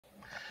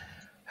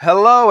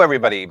Hello,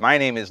 everybody. My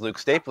name is Luke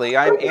Stapley.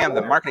 I am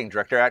the marketing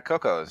director at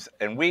Cocos,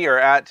 and we are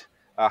at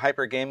a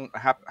Hyper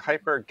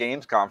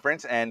Games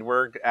conference, and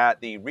we're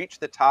at the Reach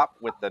the Top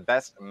with the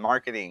Best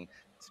Marketing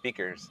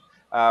Speakers.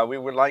 We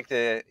would like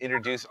to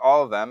introduce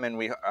all of them, and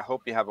I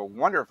hope you have a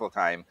wonderful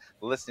time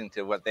listening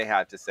to what they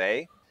had to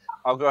say.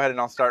 I'll go ahead and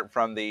I'll start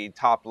from the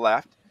top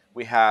left.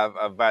 We have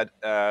I'm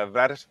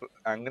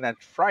going to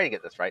try to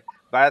get this right.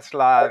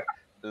 Vladislav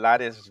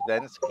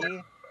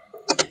Ladizhenski.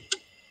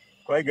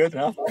 Quite good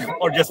enough,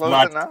 or just Close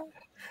Vlad. enough.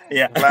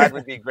 Yeah, Vlad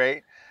would be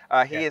great.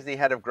 He is the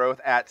head of growth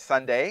at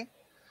Sunday.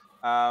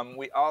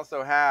 We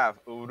also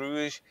have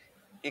Urooj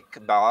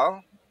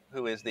Iqbal,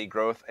 who is the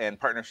growth and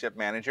partnership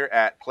manager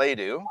at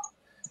Playdew.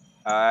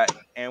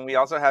 And we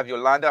also have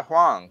Yolanda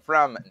Huang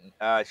from,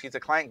 she's a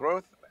client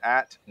growth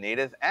at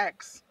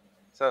Nativex.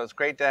 So it's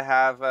great to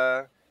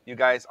have you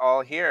guys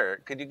all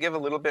here. Could you give a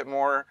little bit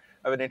more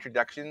of an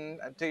introduction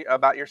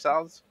about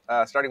yourselves,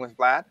 starting with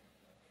Vlad?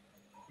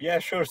 Yeah,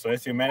 sure. So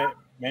as you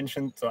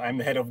mentioned, so I'm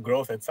the head of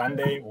growth at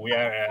Sunday. We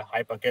are a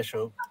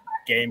hyper-casual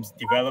games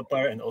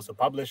developer and also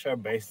publisher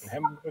based in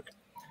Hamburg,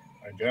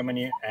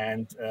 Germany.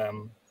 And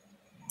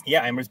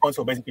yeah, I'm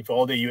responsible basically for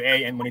all the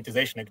UA and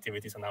monetization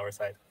activities on our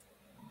side.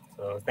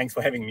 So thanks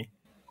for having me.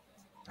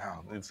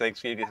 Oh, thanks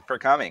for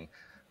coming.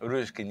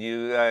 Urooj, can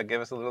you give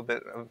us a little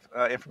bit of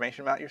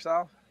information about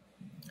yourself?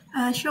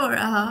 Sure.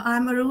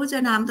 I'm Urooj,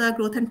 and I'm the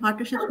Growth and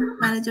Partnerships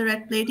Manager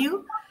at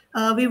Playdew.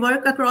 We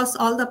work across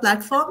all the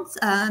platforms,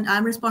 and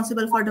I'm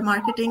responsible for the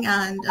marketing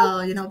and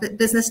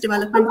business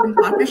development and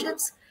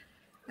partnerships.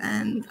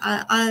 And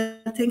I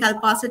think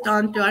I'll pass it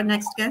on to our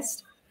next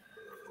guest.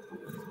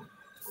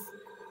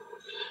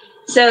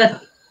 So,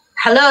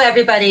 hello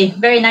everybody.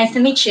 Very nice to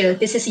meet you.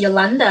 This is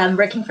Yolanda. I'm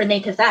working for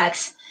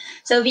Nativex.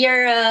 So we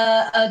are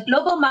a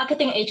global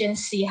marketing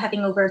agency having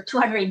over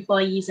 200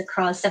 employees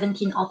across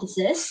 17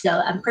 offices.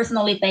 So I'm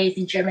personally based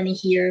in Germany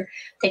here,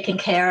 taking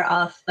care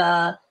of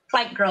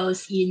client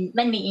growth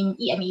mainly in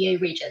EMEA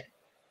region.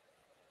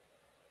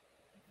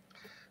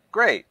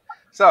 Great.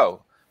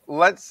 So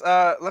let's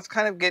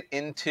kind of get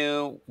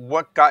into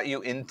what got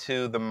you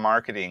into the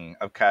marketing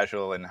of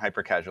casual and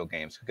hyper casual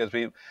games,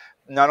 because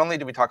not only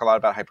do we talk a lot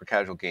about hyper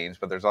casual games,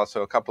 but there's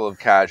also a couple of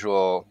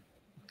casual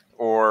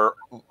or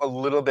a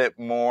little bit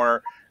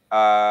more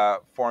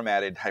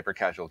formatted hyper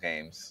casual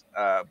games.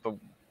 But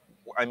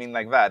I mean,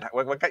 like that,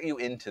 what got you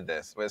into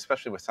this,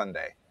 especially with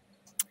Sunday?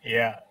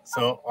 Yeah.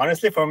 So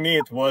honestly, for me,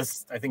 it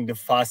was, I think, the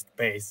fast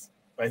pace.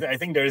 I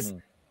think there's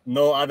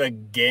no other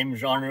game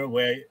genre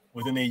where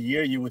within a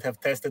year you would have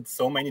tested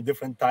so many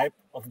different type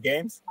of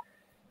games.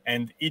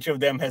 And each of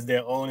them has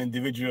their own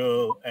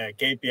individual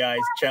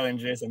KPIs,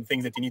 challenges, and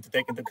things that you need to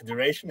take into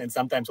consideration. And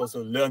sometimes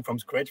also learn from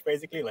scratch,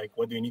 basically, like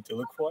what do you need to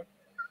look for.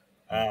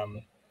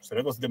 So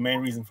that was the main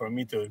reason for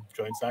me to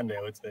join Sunday,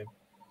 I would say.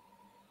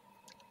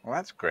 Well,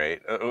 that's great.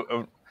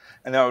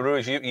 And now,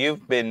 Urooj,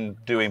 you've been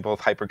doing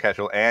both hyper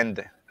casual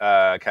and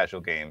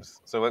casual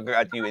games. So what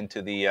got you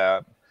into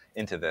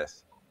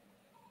this?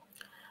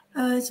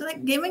 So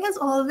like gaming has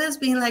always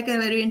been like a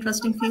very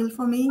interesting field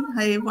for me.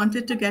 I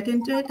wanted to get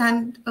into it,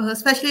 and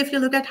especially if you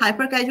look at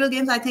hyper casual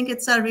games, I think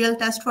it's a real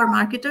test for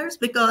marketers,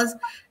 because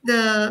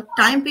the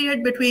time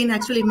period between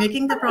actually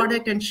making the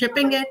product and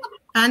shipping it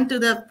and to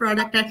the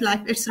product at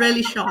life, it's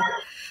really short.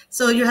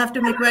 So you have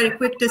to make very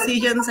quick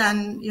decisions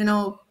and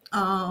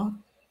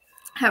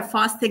have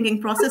fast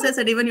thinking processes,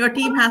 and even your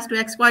team has to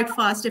act quite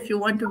fast if you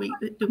want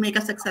to make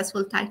a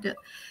successful title.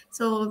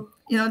 So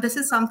this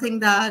is something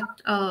that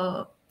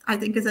I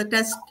think is a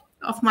test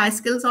of my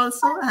skills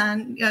also,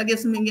 and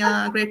gives me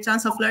a great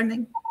chance of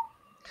learning.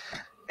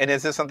 And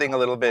is this something a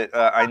little bit,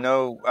 I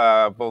know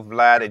both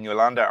Vlad and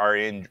Yolanda are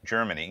in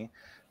Germany,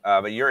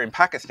 but you're in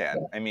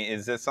Pakistan. I mean,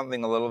 is this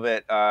something a little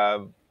bit,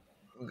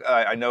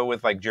 I know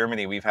with like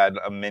Germany, we've had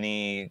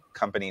many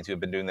companies who have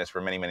been doing this for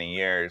many, many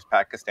years.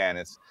 Pakistan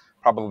is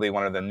probably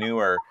one of the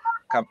newer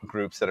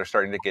groups that are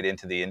starting to get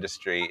into the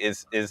industry.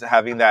 Is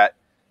having that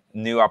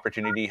new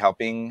opportunity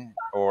helping,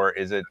 or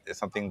is it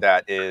something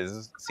that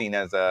is seen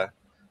as a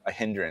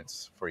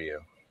hindrance for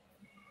you?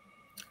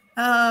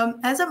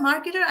 As a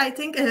marketer, I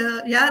think,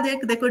 yeah,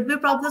 there could be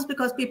problems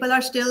because people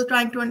are still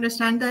trying to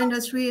understand the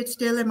industry. It's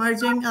still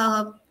emerging,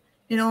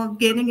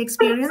 gaining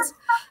experience.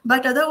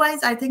 But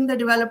otherwise, I think the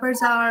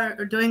developers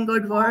are doing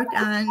good work,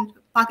 and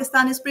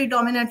Pakistan is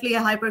predominantly a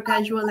hyper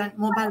casual and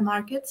mobile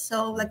market.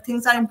 So like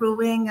things are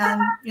improving,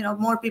 and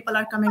more people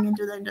are coming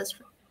into the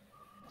industry.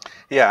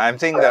 Yeah, I'm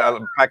seeing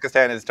that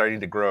Pakistan is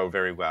starting to grow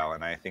very well,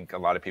 and I think a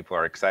lot of people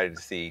are excited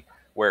to see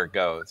where it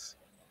goes.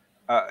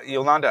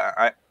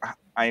 Yolanda,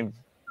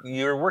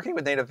 you're working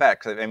with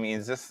Nativex. I mean,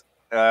 is this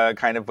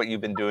kind of what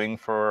you've been doing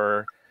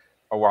for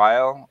a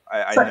while?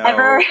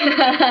 Forever.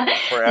 I know,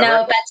 forever.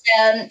 No,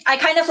 but I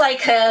kind of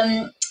like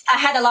I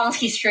had a long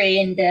history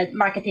in the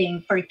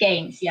marketing for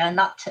games,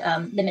 not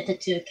limited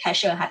to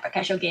casual, hyper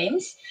casual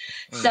games.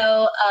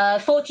 So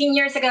 14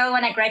 years ago,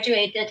 when I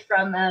graduated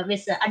from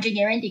with an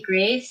engineering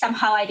degree,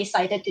 somehow I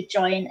decided to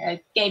join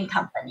a game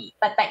company.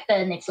 But back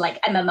then, it's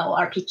like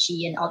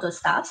MMORPG and all those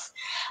stuff.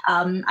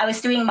 I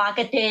was doing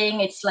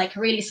marketing. It's like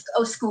really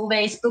old school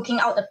ways, booking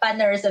out the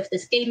banners of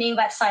this gaming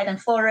website and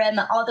forum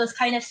and all those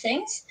kind of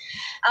things.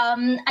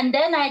 And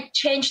then I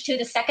changed to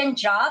the second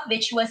job,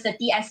 which was the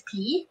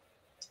DSP.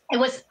 It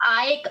was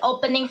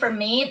eye-opening for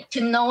me to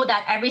know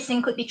that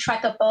everything could be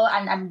trackable,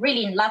 and I'm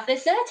really in love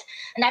with it.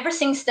 And ever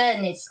since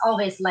then, it's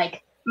always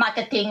like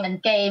marketing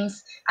and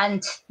games,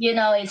 and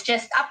it's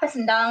just ups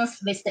and downs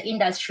with the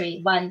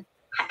industry. When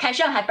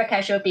casual and hyper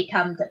casual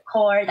become the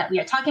core that we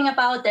are talking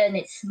about, then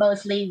it's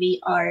mostly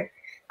we are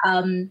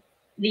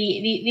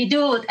we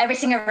do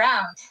everything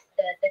around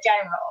the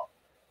general.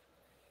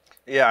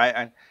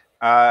 Yeah,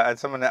 as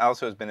someone else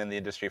who has been in the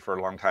industry for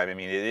a long time, I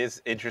mean, it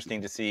is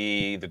interesting to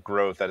see the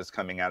growth that is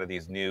coming out of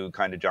these new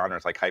kind of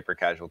genres like hyper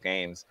casual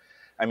games.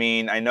 I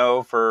mean, I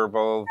know for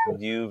both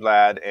you,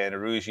 Vlad, and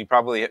Urooj,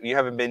 you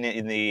haven't been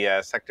in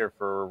the sector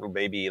for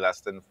maybe less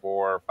than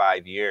 4 or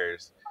 5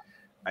 years.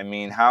 I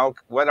mean,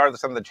 what are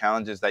some of the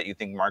challenges that you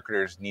think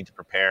marketers need to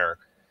prepare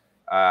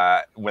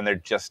when they're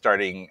just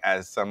starting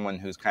as someone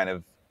who's kind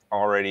of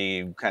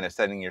already kind of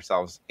setting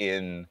yourselves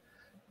in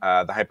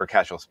the hyper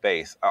casual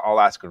space? I'll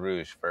ask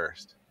Urooj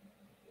first.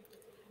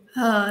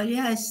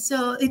 Yes,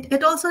 so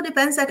it also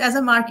depends that as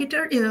a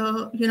marketer,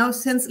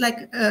 since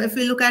if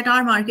we look at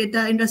our market,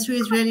 the industry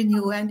is really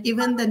new, and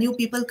even the new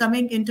people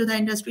coming into the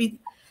industry,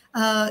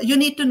 you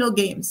need to know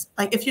games.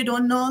 Like if you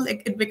don't know,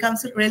 it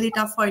becomes really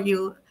tough for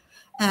you,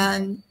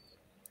 and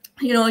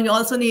you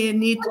also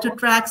need to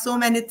track so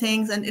many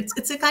things, and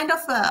it's a kind of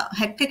a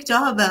hectic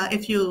job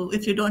if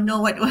you don't know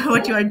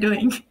what you are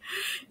doing.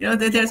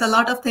 There's a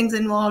lot of things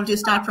involved. You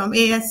start from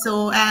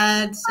ASO,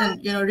 ads,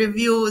 and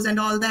reviews, and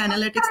all the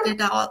analytics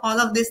data. All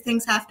of these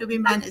things have to be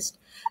managed,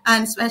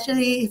 and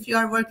especially if you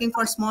are working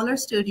for smaller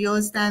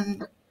studios,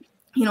 then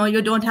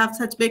you don't have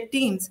such big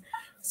teams.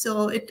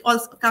 So it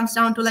also comes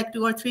down to like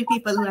 2 or 3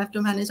 people who have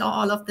to manage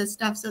all of this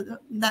stuff. So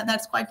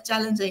that's quite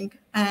challenging.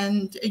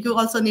 And you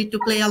also need to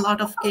play a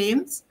lot of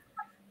games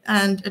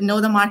and know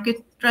the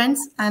market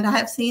trends. And I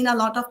have seen a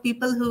lot of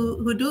people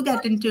who do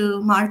get into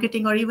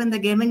marketing or even the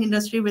gaming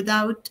industry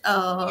without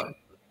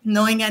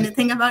knowing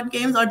anything about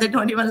games, or they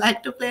don't even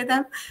like to play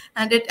them.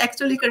 And it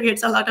actually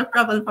creates a lot of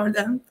trouble for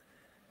them.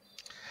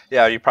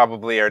 Yeah, you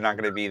probably are not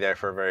going to be there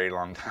for a very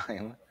long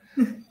time.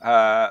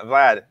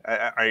 Vlad,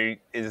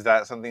 is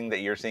that something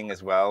that you're seeing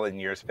as well in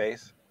your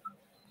space?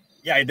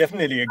 Yeah, I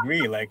definitely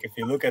agree. Like if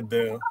you look at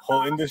the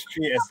whole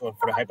industry as for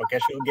the hyper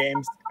casual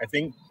games, I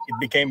think it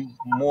became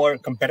more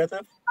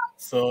competitive.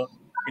 So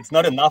it's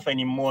not enough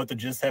anymore to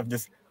just have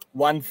this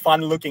one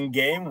fun looking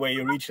game where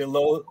you reach a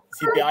low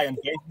CPI on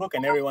Facebook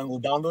and everyone will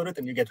download it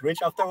and you get rich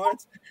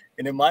afterwards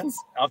in a month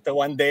after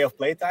one day of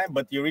playtime.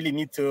 But you really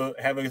need to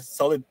have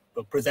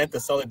present a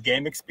solid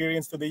game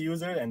experience to the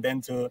user, and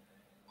then to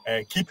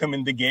keep him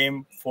in the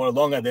game for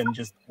longer than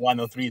just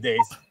 1 or 3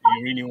 days.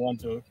 You really want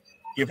to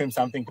give him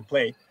something to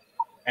play.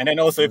 And then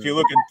also, if you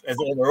look at as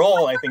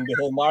overall, I think the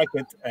whole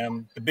market,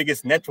 the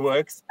biggest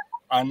networks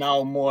are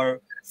now more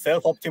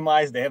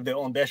self-optimized. They have their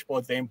own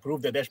dashboards. They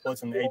improve their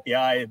dashboards and the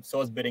API,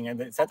 source bidding,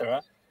 and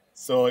etc.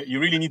 So you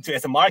really need to,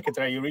 as a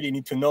marketer, you really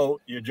need to know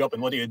your job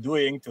and what you're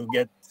doing to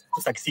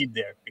succeed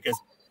there, because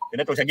the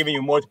networks are giving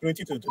you more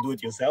opportunity to do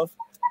it yourself.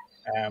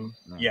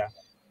 Yeah.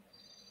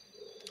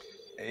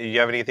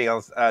 You have anything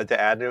else to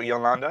add,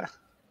 Yolanda?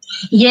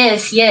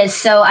 Yes.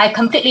 So I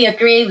completely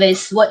agree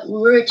with what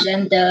Urooj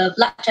and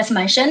Vlad just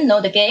mentioned.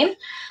 Know the game.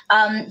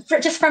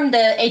 Just from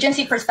the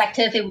agency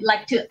perspective, I would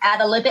like to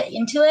add a little bit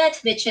into it,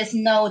 which is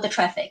know the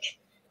traffic.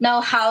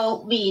 Know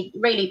how we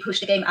really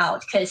push the game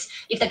out. Because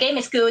if the game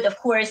is good, of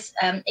course,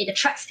 it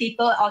attracts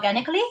people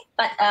organically.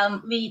 But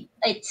we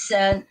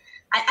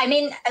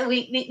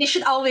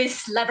should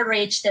always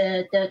leverage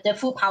the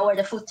full power,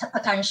 the full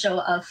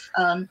potential of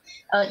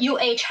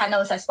UA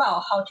channels as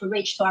well, how to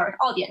reach to our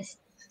audience.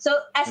 So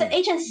as an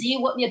agency,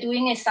 what we are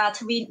doing is that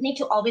we need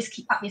to always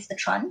keep up with the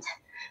trend.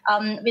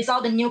 With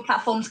all the new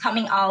platforms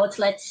coming out,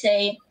 let's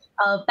say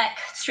back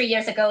 3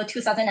 years ago,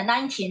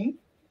 2019,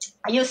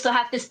 I used to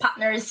have these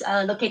partners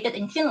located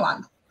in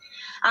Finland.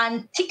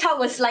 And TikTok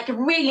was like a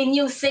really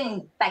new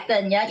thing back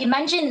then. Yeah,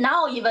 imagine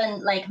now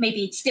even like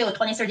maybe it's still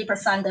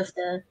 20-30% of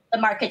the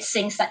market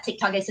thinks that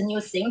TikTok is a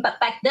new thing. But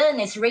back then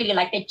it's really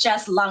like they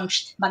just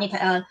launched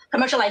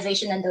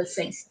commercialization and those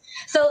things.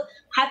 So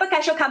hyper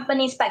casual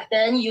companies back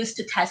then used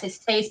to test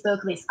with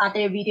Facebook, with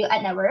other video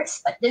ad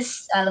networks. But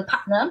this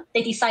partner,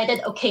 they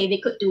decided, okay,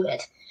 we could do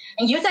it.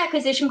 And user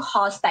acquisition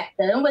cost back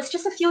then was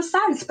just a few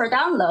cents per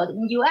download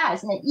in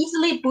US, and it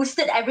easily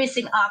boosted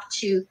everything up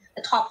to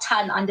the top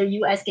 10 on the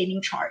US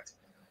gaming chart.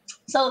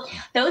 So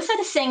those are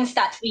the things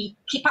that we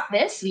keep up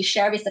with. We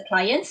share with the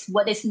clients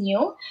what is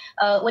new,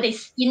 what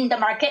is in the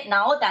market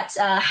now that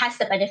has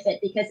the benefit,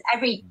 because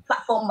every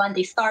platform, when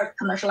they start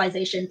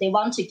commercialization, they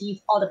want to give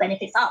all the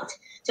benefits out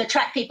to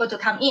attract people to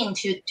come in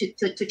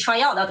to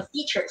try out all the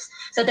features.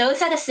 So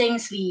those are the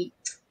things we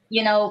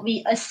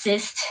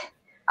assist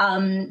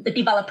the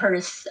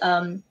developers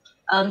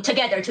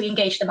together to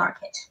engage the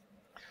market.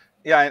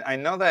 Yeah, I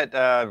know that,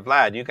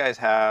 Vlad, you guys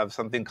have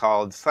something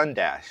called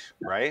Sundash,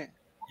 right?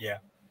 Yeah.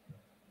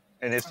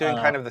 And it's doing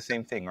kind of the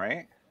same thing,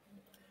 right?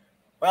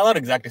 Well, not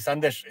exactly.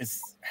 Sundash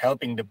is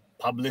helping the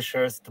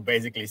publishers to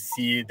basically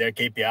see their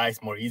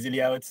KPIs more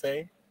easily, I would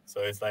say.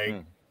 So it's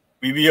like,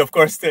 we of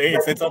course,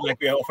 it's not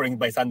like we are offering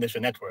by Sundash a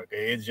network.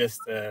 It's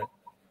just,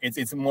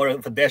 it's more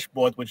of a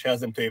dashboard which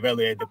helps them to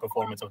evaluate the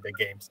performance of their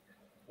games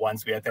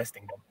once we are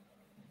testing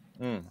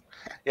them.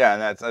 Yeah,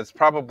 and that's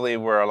probably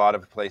where a lot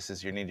of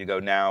places you need to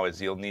go now,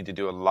 is you'll need to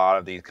do a lot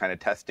of these kind of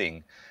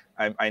testing.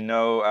 I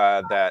know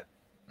that,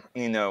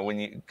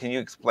 can you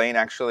explain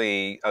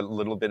actually a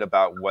little bit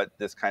about what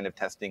this kind of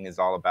testing is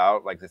all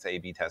about, like this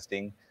A/B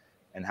testing,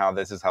 and how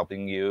this is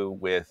helping you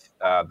with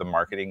the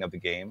marketing of the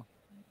game?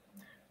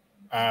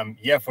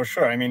 Yeah, for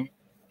sure. I mean,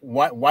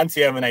 once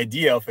you have an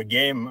idea of a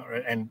game,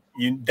 and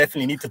you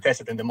definitely need to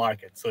test it in the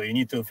market. So you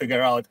need to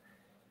figure out,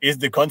 is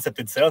the concept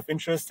itself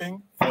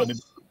interesting for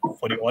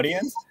the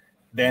audience?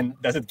 Then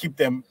does it keep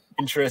them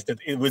interested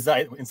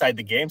inside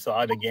the game? So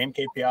are the game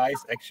KPIs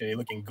actually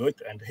looking good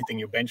and hitting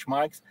your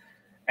benchmarks?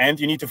 And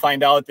you need to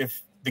find out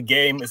if the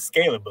game is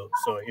scalable.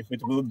 So if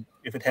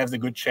it has a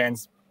good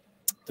chance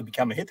to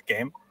become a hit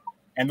game.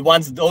 And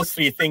once those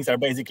three things are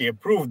basically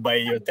approved by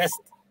your test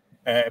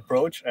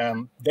approach,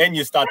 then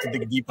you start to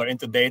dig deeper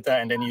into data,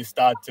 and then you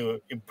start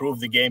to improve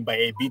the game by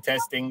A/B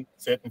testing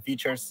certain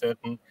features,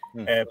 certain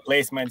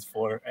placements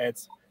for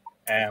ads,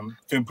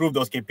 to improve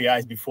those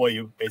KPIs before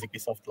you basically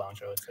soft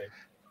launch, I would say.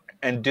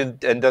 And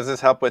does this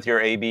help with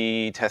your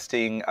A/B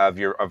testing of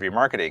your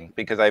marketing?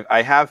 Because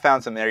I have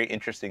found some very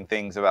interesting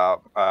things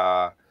about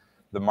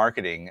the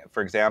marketing.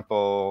 For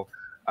example,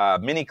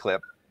 Miniclip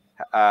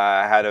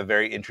had a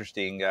very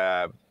interesting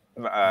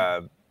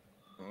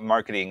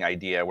marketing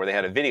idea where they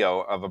had a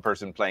video of a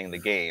person playing the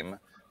game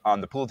on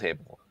the pool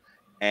table,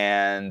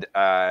 and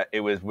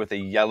it was with a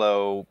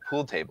yellow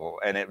pool table,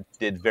 and it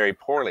did very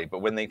poorly. But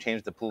when they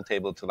changed the pool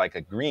table to like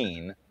a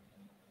green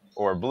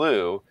or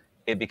blue,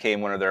 it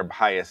became one of their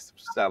highest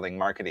selling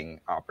marketing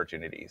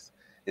opportunities.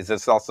 Is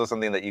this also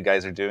something that you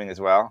guys are doing as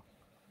well?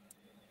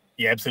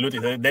 Yeah,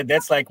 absolutely.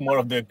 That's like more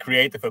of the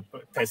creative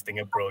testing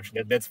approach.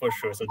 That's for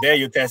sure. So there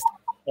you test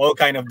all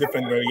kind of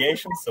different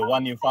variations. So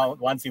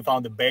once you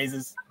found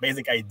the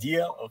basic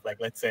idea of, like,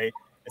 let's say,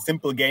 a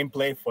simple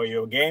gameplay for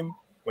your game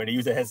where the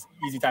user has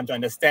easy time to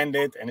understand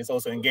it and is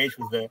also engaged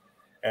with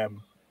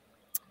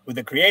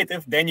the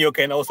creative, then you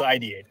can also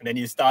ideate. And then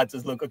you start to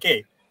look,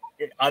 okay,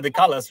 are the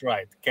colors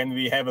right? Can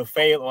we have a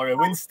fail or a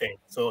win state?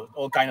 So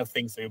all kind of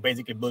things. So you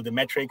basically build the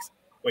metrics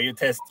where you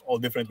test all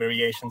different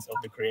variations of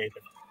the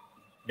creative.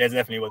 That's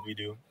definitely what we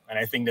do. And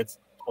I think that's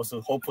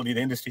also hopefully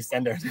the industry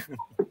standard.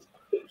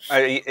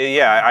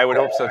 Yeah, I would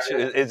hope so too.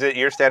 Is it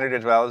your standard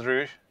as well as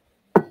Urooj?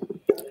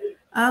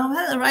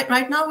 Well,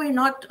 right now we're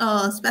not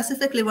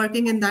specifically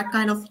working in that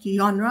kind of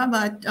genre,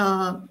 but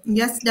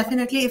yes,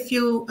 definitely if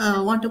you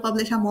want to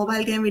publish a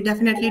mobile game, we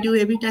definitely do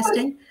A/B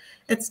testing.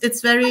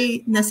 It's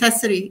very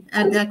necessary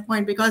at that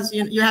point, because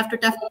you have to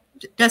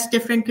test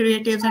different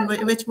creatives and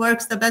which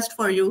works the best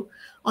for you.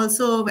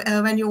 Also,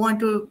 when you want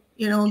to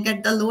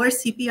get the lower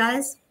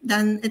CPIs,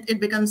 then it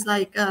becomes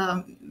like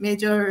a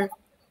major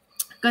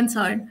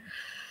concern.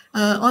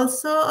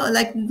 Also,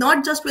 like,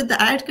 not just with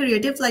the ad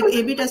creatives, like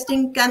A/B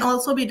testing can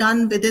also be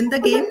done within the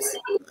games.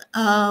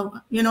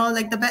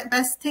 Like the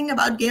best thing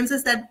about games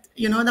is that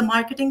the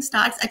marketing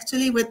starts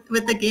actually with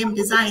the game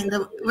design,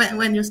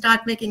 when you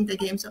start making the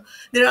game. So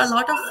there are a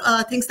lot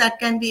of things that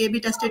can be A/B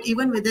tested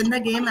even within the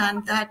game,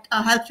 and that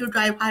helps you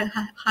drive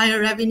higher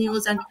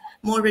revenues and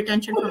more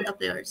retention from the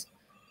players.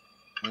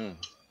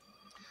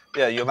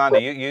 Yeah, Yolanda,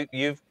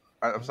 you've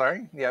I'm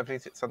sorry, you have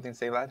something to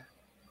say, lad?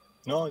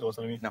 No, it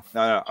wasn't me.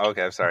 No.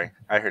 Okay, I'm sorry.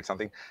 I heard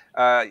something.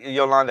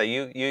 Yolanda,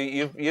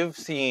 you've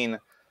seen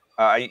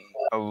a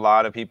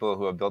lot of people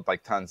who have built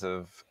like tons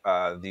of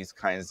these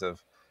kinds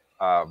of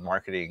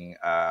marketing.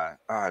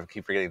 I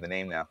keep forgetting the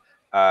name now.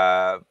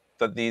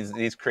 But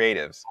these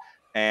creatives,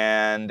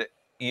 and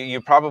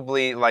you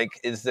probably, like,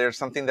 is there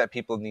something that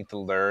people need to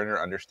learn or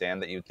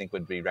understand that you think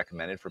would be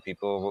recommended for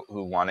people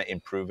who want to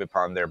improve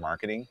upon their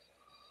marketing?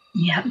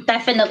 Yeah,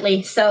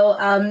 definitely. So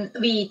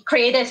we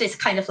creatives is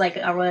kind of like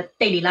our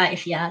daily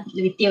life. Yeah,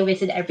 we deal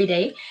with it every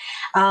day.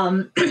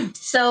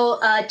 So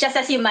just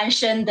as you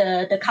mentioned,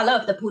 the color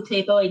of the pool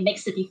table, it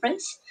makes a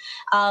difference.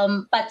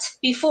 But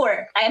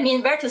before,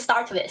 where to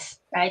start with,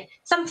 right?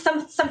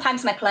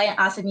 Sometimes my client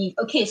asks me,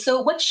 okay,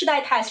 so what should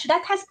I test? Should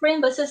I test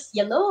green versus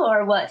yellow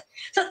or what?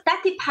 So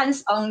that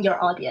depends on your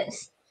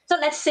audience. So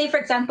let's say, for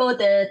example,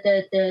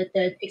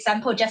 the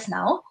example just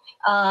now,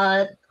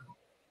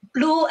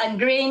 blue and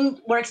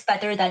green works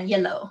better than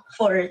yellow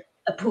for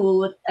a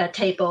pool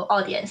table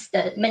audience,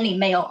 the mainly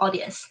male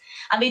audience.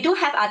 And we do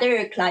have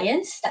other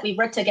clients that we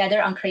work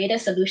together on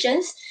creative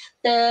solutions.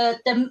 The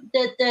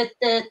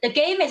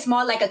game is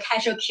more like a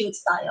casual cute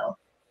style.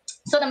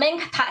 So the main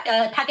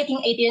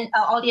targeting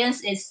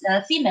audience is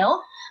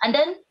female, and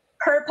then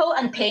purple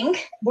and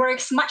pink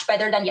works much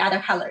better than the other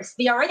colors.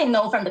 We already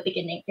know from the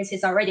beginning. This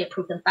is already a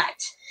proven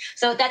fact.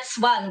 So that's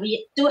one.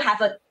 We do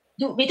have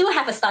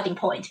a starting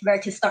point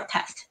where to start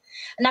test.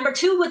 Number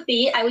two would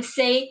be, I would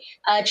say,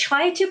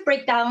 try to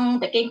break down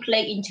the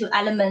gameplay into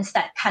elements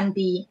that can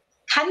be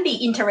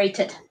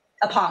iterated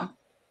upon,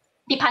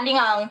 depending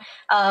on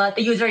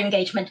the user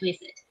engagement with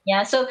it.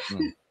 Yeah. So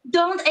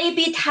don't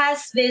A/B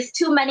test with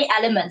too many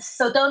elements.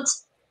 So don't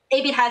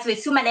A/B test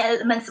with too many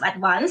elements at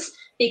once,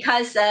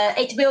 because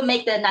it will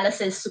make the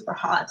analysis super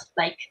hard,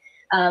 like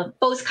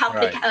both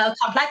complex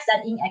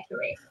and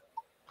inaccurate.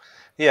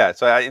 Yeah,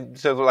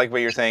 so like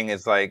what you're saying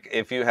is, like,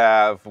 if you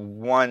have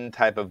one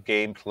type of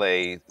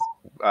gameplay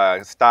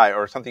style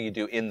or something you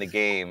do in the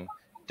game,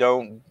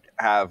 don't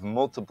have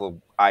multiple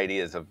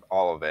ideas of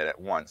all of it at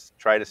once.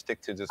 Try to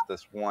stick to just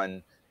this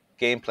one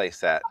gameplay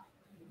set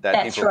that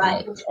That's people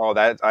right. can, oh,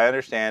 that I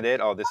understand it.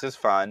 Oh, this is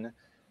fun,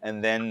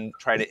 and then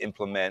try to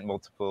implement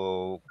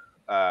multiple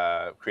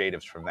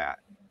creatives from that.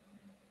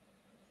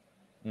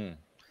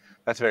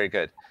 That's very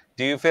good.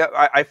 Do you feel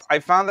I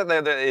found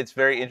that it's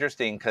very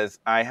interesting, because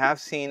I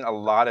have seen a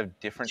lot of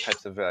different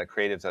types of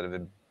creatives that have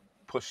been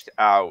pushed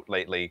out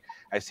lately.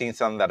 I've seen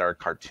some that are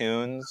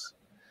cartoons.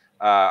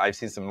 I've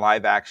seen some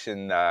live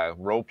action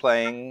role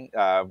playing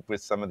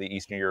with some of the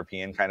Eastern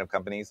European kind of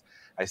companies.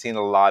 I've seen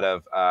a lot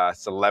of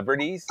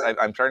celebrities.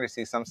 I'm starting to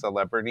see some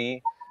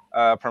celebrity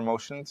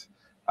promotions.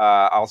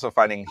 Also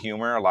finding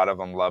humor. A lot of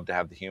them love to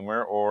have the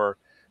humor, or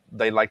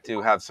they like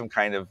to have some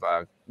kind of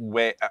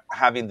way,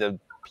 having the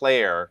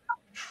player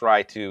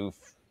try to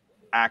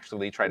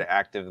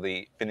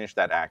actively finish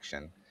that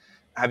action.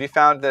 Have you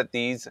found that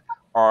these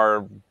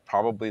are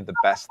probably the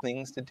best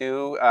things to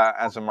do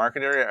as a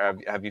marketer?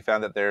 Have you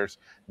found that there's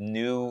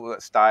new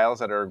styles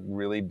that are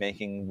really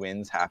making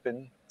wins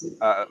happen,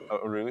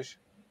 Urooj?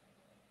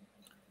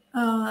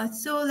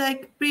 So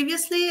like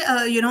previously,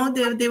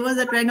 there was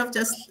a trend of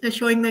just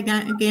showing the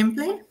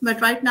gameplay, but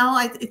right now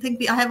I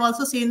think I have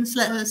also seen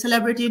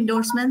celebrity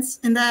endorsements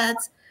in the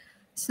ads.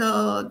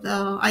 So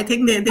I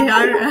think they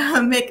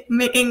are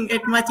making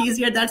it much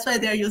easier. That's why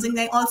they're using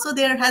them. Also,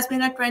 there has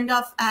been a trend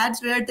of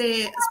ads where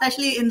they,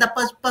 especially in the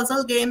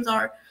puzzle games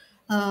or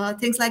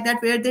things like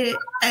that, where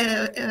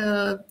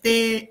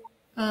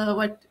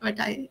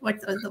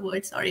what's the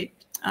word? Sorry.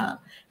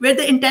 Where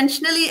they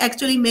intentionally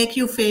actually make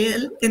you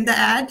fail in the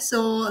ad.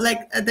 So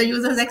like the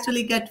users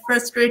actually get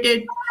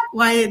frustrated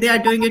why they are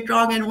doing it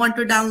wrong and want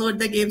to download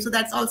the game. So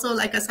that's also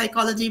like a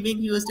psychology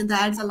being used in the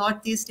ads a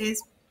lot these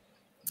days.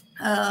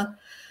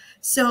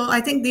 So I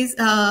think these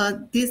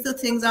two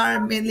things are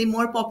mainly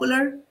more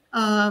popular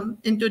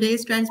in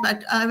today's trends,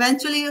 but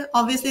eventually,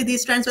 obviously,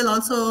 these trends will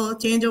also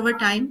change over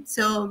time.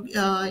 So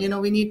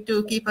we need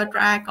to keep a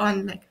track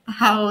on like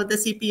how the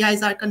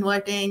CPIs are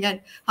converting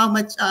and how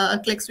much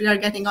clicks we are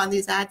getting on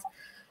these ads.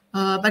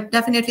 But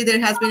definitely, there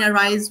has been a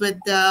rise with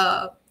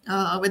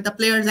the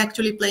players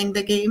actually playing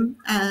the game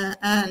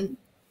and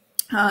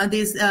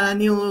this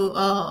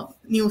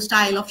new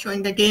style of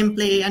showing the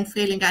gameplay and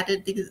failing at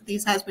it.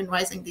 These has been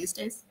rising these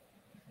days.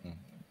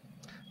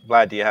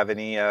 Vlad, do you have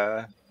any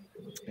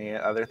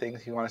other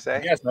things you want to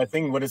say? Yes, I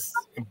think what is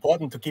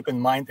important to keep in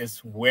mind is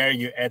where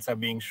your ads are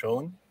being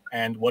shown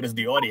and what is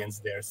the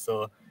audience there.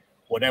 So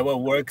whatever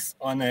works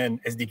on an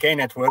SDK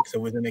network, so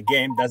within a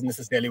game, doesn't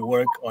necessarily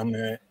work on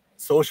a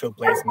social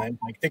placement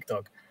like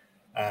TikTok.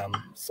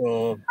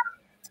 So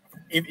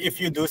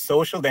if you do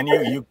social, then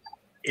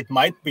it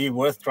might be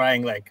worth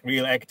trying like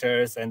real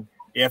actors, and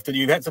you have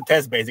to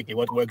test basically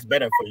what works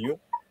better for you.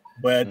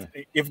 But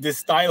if the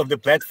style of the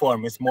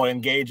platform is more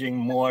engaging,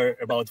 more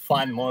about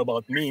fun, more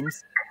about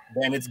memes,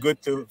 then it's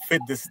good to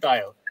fit this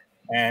style.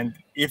 And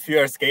if you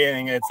are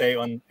scaling, let's say,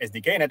 on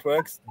SDK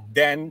networks,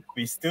 then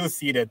we still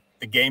see that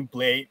the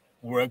gameplay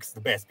works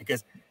the best.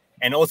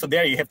 And also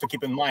there you have to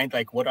keep in mind,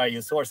 like, what are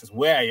your sources?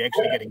 Where are you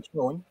actually getting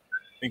shown?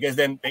 Because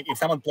then if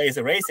someone plays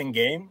a racing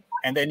game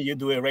and then you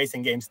do a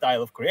racing game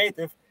style of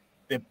creative,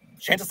 the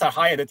chances are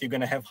higher that you're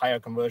going to have higher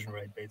conversion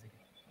rate,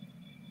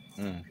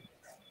 basically.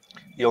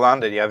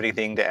 Yolanda, do you have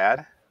anything to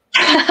add?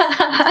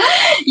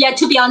 Yeah,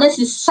 to be honest,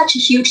 it's such a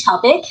huge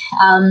topic.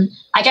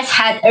 I just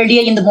had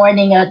earlier in the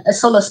morning a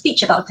solo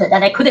speech about it,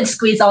 and I couldn't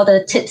squeeze all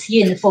the tips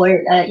in for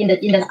in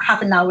the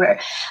half an hour.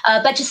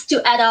 But just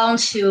to add on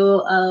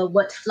to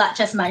what Vlad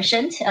just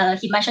mentioned,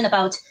 he mentioned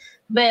about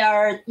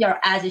where your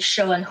ad is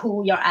shown,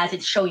 who your ad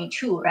is showing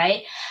to,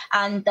 right?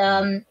 And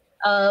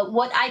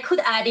what I could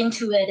add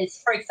into it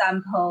is, for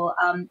example,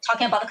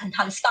 talking about the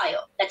content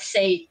style. Let's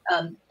say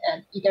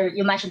either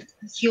you mentioned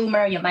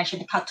humor, you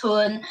mentioned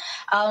cartoon.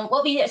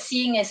 What we are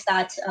seeing is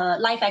that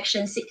live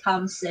action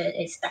sitcoms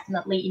is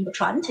definitely in the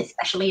trend,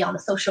 especially on the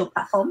social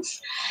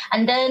platforms.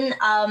 And then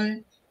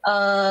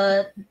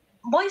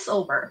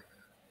voiceover,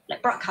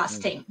 like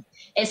broadcasting.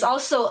 it's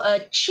also a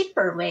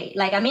cheaper way,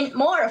 like, I mean,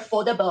 more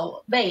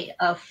affordable way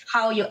of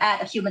how you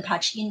add a human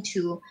touch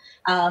into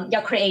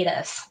your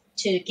creatives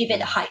to give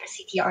it a higher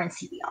CTR and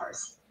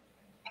CBRs.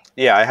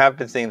 Yeah, I have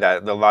been seeing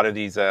that a lot of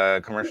these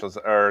commercials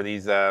or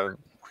these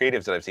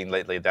creatives that I've seen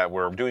lately that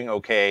were doing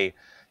okay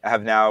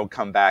have now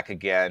come back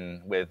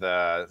again with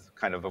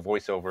kind of a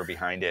voiceover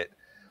behind it.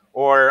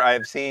 Or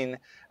I've seen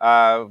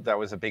that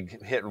was a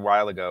big hit a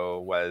while ago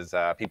was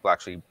people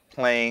actually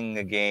playing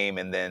a game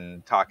and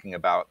then talking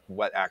about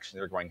what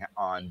actions are going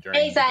on during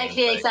the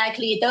gameplay.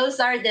 Exactly. Those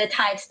are the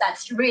types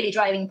that's really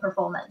driving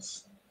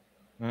performance.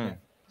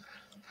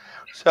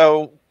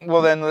 So,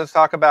 well, then let's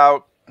talk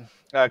about,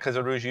 because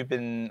Urooj, you've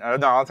been,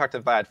 no, I'll talk to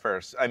Vlad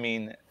first. I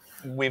mean,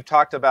 we've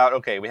talked about,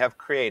 okay, we have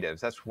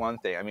creatives. That's one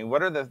thing. I mean,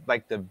 what are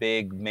the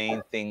big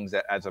main things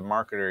that as a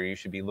marketer you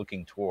should be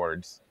looking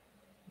towards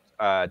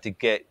to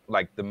get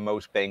like the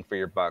most bang for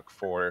your buck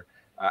for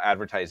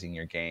advertising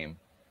your game?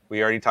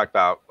 We already talked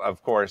about,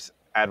 of course,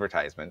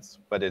 advertisements,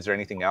 but is there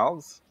anything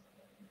else?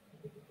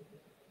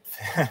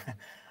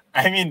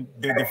 I mean,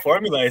 the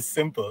formula is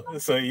simple.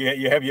 So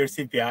you have your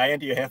CPI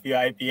and you have your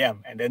IPM,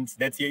 and then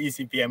that's your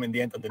eCPM in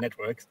the end of the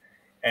networks,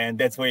 and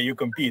that's where you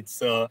compete.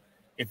 So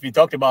if we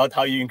talked about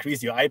how you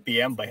increase your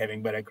IPM by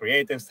having better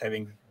creatives,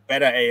 having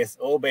better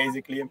ASO,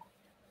 basically,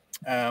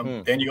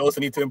 then you also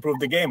need to improve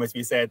the game, as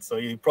we said. So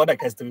your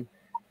product has to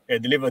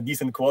deliver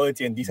decent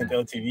quality and decent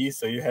LTV,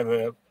 so you have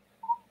a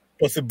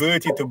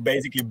possibility to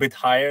basically bid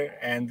higher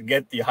and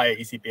get the higher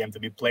eCPM to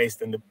be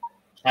placed in the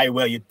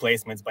high-valued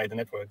placements by the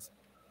networks.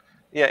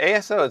 Yeah,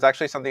 ASO is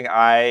actually something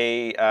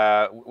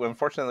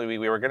unfortunately,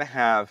 we were going to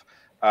have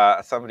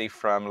somebody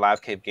from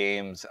Lab Cave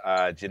Games,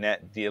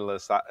 Jeanette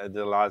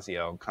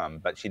DeLazio, come,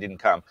 but she didn't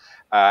come.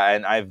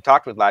 And I've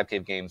talked with Lab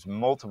Cave Games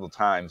multiple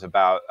times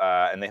about,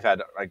 and they've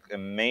had like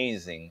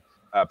amazing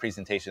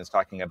presentations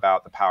talking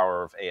about the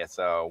power of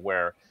ASO,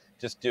 where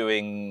just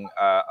doing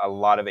a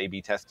lot of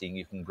A/B testing,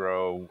 you can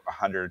grow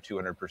 100,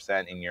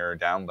 200% in your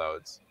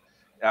downloads.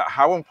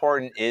 How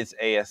important is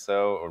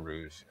ASO,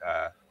 Urooj?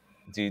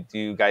 Do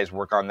you guys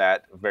work on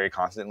that very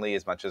constantly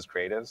as much as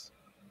creatives?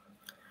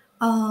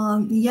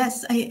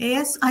 Yes,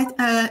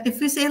 if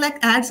we say like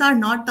ads are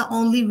not the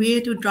only way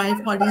to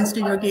drive audience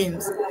to your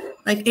games,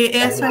 like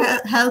AS will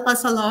help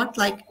us a lot,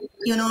 like,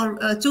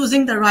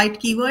 choosing the right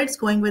keywords,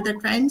 going with the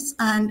trends,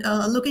 and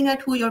looking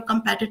at who your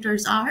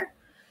competitors are.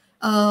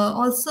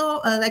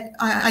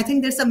 I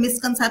think there's a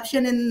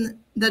misconception in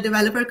the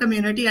developer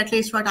community, at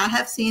least what I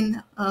have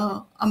seen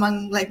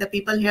among like the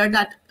people here,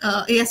 that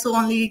ASO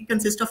only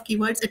consists of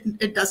keywords.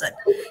 It doesn't.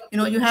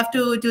 You have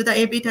to do the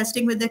A/B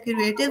testing with the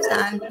creatives,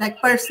 and like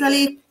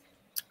personally,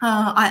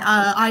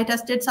 I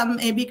tested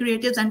some A/B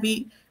creatives, and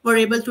we were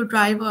able to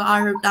drive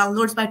our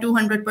downloads by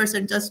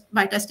 200% just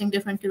by testing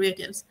different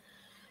creatives.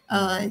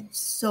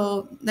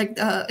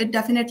 It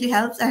definitely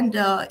helps, and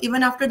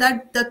even after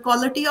that, the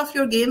quality of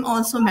your game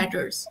also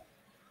matters.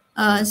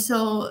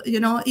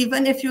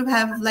 Even if you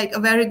have like a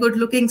very good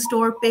looking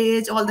store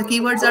page, all the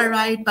keywords are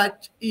right,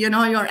 but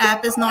your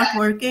app is not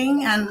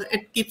working and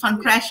it keeps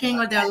on crashing,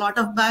 or there are a lot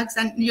of bugs,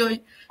 and you're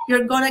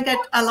gonna get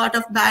a lot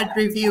of bad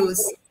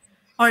reviews.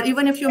 Or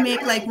even if you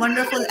make like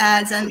wonderful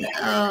ads and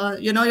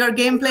your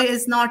gameplay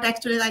is not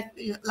actually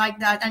like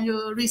that, and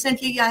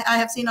I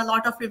have seen a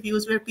lot of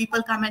reviews where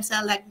people come and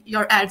say like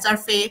your ads are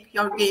fake,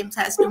 your games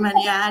has too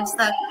many ads.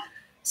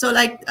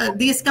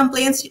 These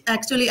complaints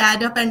actually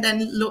add up, and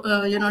then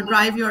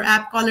drive your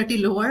app quality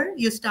lower.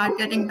 You start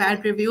getting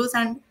bad reviews,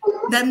 and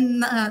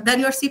then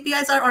your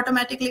CPIs are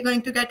automatically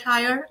going to get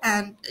higher,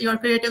 and your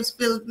creatives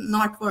will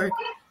not work.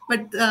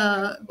 But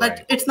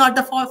Right. It's not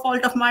the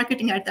fault of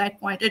marketing at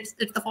that point. It's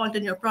the fault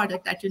in your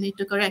product that you need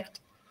to correct.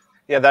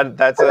 Yeah,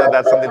 that's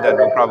something that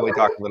we'll probably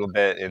talk a little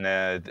bit in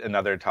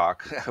another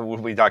talk. We'll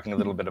be talking a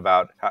little bit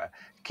about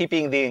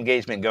keeping the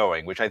engagement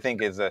going, which I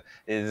think is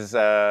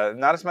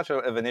not as much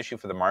of an issue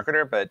for the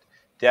marketer, but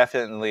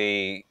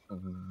definitely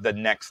the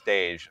next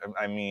stage.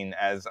 I mean,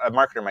 as a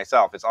marketer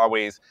myself, it's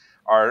always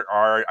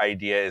our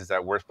idea is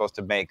that we're supposed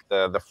to make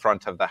the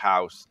front of the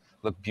house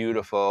look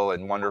beautiful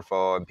and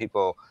wonderful, and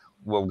people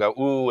will go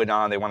ooh and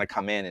on. They want to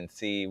come in and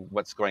see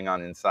what's going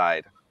on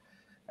inside.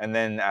 And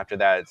then after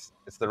that,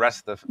 it's the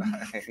rest of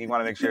the. You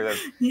want to make sure that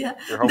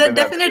that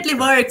definitely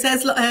works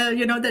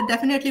that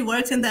definitely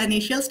works in the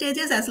initial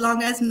stages, as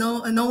long as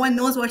no one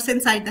knows what's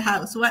inside the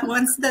house.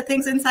 Once the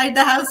things inside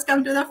the house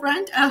come to the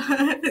front,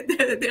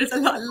 there's a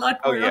lot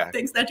more of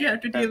things that you have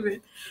to deal with.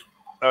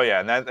 Oh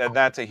yeah, and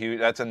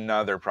that's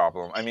another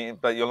problem. I mean,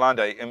 but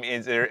Yolanda, I mean,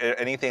 is there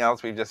anything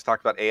else? We've just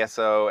talked about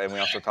ASO, and we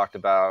also talked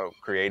about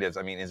creatives.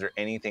 I mean, is there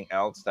anything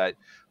else that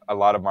a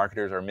lot of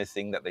marketers are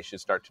missing that they should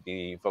start to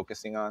be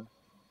focusing on?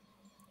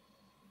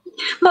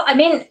 Well, I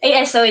mean,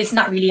 ASO is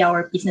not really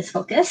our business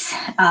focus.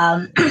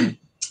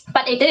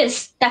 But it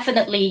is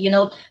definitely,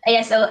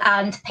 ASO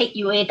and paid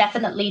UA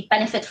definitely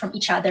benefit from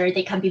each other.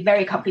 They can be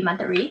very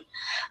complementary,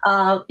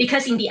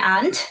 because in the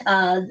end,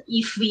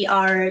 if we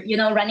are,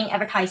 running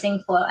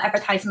advertisement for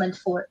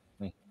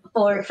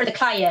the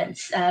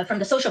clients from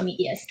the social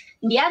medias,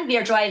 in the end, we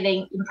are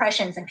driving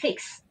impressions and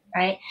clicks.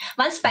 right?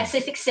 One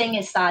specific thing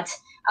is that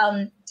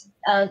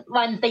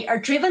when they are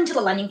driven to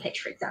the landing page,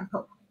 for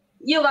example,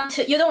 you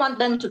don't want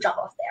them to drop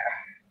off there.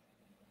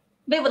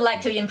 We would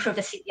like to improve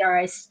the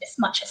CTR as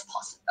much as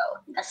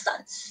possible in that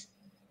sense.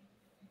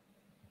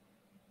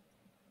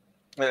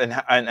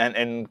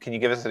 And can you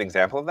give us an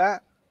example of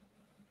that?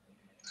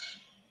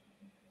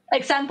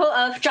 Example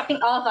of dropping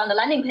off on the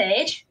landing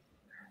page.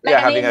 Yeah,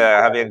 having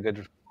a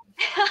good.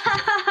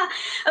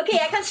 Okay,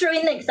 I can throw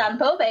in an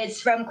example, but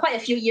it's from quite a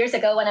few years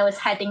ago when I was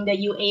heading the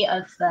UA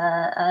of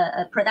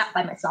a product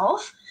by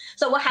myself.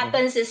 So what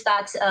happens is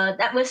that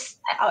that was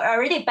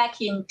already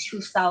back in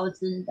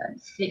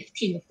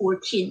 2015,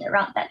 14,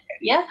 around that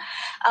area.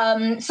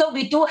 So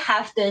we do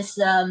have this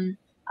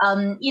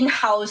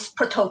in-house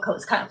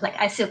protocols, kind of like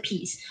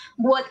SOPs,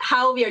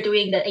 how we are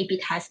doing the A/B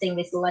testing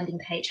with the landing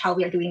page, how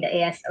we are doing the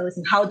ASOs,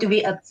 and how do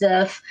we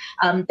observe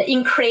the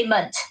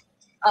increment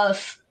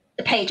of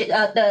the page,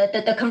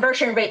 the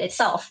conversion rate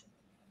itself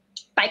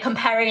by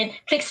comparing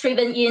clicks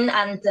driven in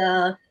and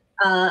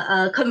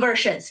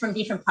conversions from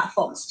different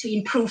platforms to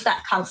improve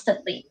that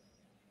constantly.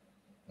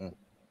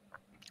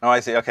 Oh, I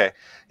see. Okay,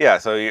 yeah.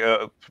 So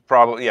you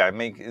probably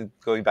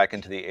going back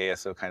into the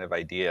ASO kind of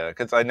idea,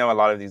 because I know a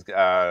lot of these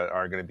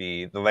are going to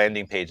be, the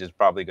landing page is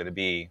probably going to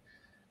be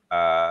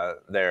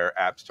their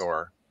app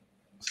store.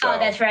 So. Oh,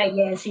 that's right.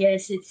 Yes.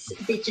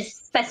 It's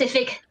just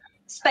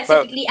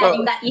specifically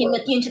adding that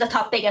into the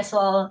topic as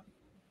well.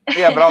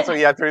 Yeah, but also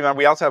you have to remember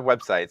we also have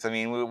websites. I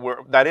mean,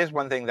 that is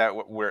one thing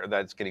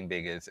that's getting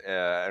big is,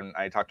 and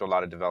I talk to a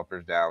lot of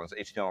developers now. Is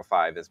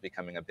HTML5 is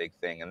becoming a big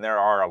thing, and there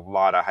are a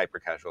lot of hyper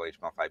casual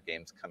HTML5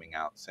 games coming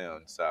out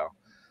soon. So,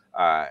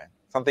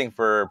 something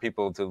for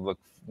people to look,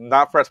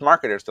 not for us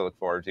marketers to look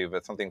forward to,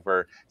 but something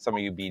for some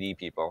of you BD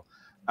people.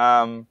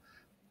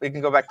 We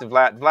can go back to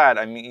Vlad. Vlad,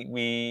 I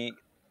mean,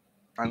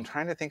 I'm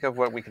trying to think of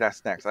what we could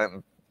ask next.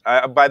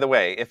 By the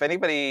way, if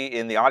anybody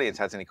in the audience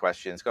has any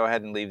questions, go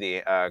ahead and leave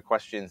the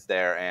questions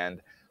there,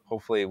 and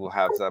hopefully we'll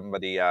have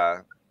somebody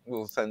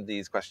will send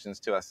these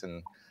questions to us,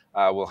 and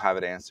we'll have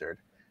it answered.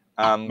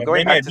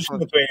 Going back to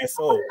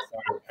ASO,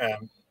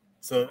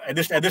 so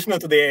additional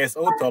to the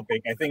ASO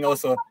topic, I think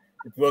also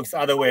it works the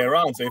other way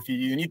around. So if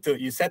you need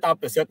to, you set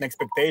up a certain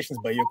expectations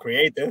by your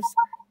creatives,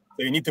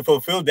 so you need to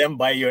fulfill them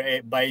by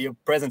your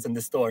presence in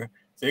the store.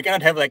 So you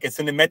cannot have like a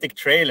cinematic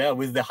trailer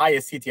with the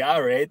highest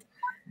CTR rate,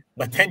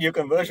 but then your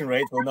conversion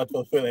rate will not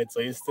fulfill it, so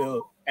you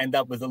still end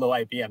up with a low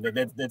IPM.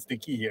 That's the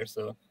key here.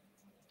 So,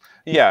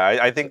 yeah,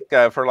 I think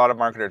for a lot of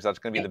marketers, that's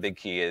going to be the big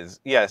key. Is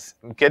yes,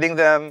 getting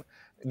them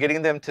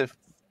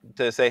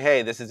to say,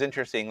 hey, this is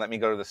interesting. Let me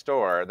go to the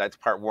store. That's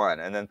part one,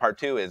 and then part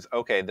two is,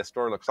 okay, the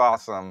store looks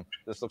awesome.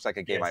 This looks like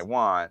a game I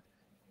want.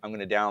 I'm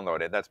going to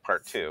download it. That's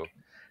part two,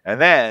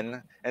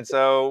 and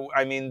so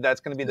I mean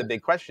that's going to be the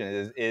big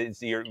question.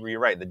 Is you're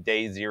right. The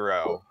day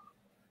zero.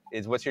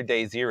 What's your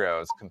day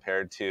zeros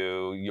compared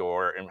to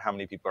and how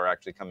many people are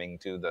actually coming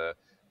to the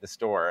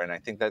store? And I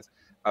think that's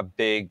a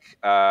big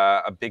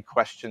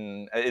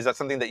question. Is that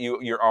something that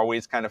you're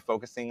always kind of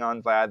focusing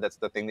on, Vlad? That's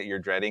the thing that you're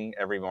dreading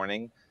every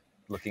morning,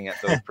 looking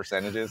at those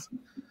percentages?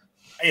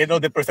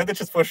 The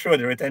percentages for sure,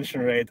 the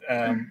retention rate.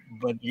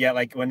 But yeah,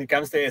 like when it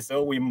comes to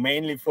ASO, we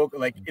mainly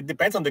focus, like it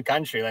depends on the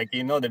country. Like,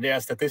 that there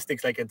are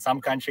statistics, like in some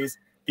countries,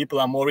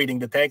 people are more reading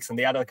the text, and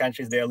the other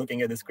countries, they are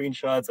looking at the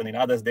screenshots, and in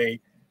others, they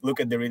look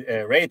at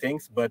the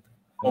ratings. But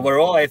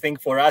overall, I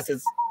think for us,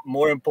 it's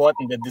more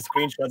important that the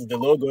screenshots, the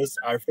logos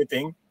are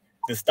fitting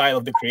the style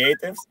of the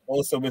creatives.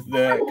 Also with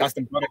the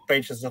custom product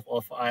pages of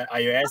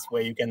iOS,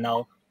 where you can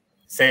now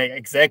say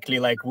exactly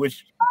like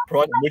which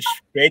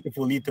creative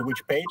will lead to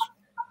which page.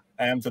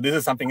 So this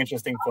is something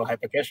interesting for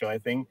hyper casual. I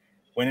think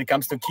when it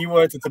comes to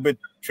keywords, it's a bit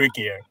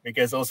trickier,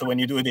 because also when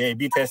you do the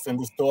A/B test in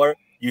the store,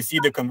 you see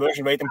the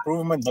conversion rate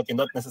improvement, but you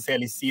don't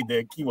necessarily see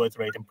the keyword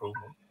rate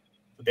improvement.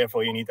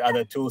 Therefore, you need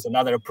other tools and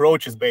other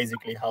approaches,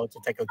 basically, how to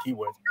tackle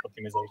keyword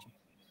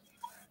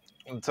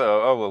optimization.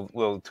 So,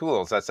 well,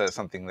 tools, that's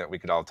something that we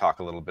could all talk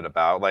a little bit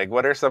about. Like,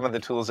 what are some of the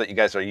tools that you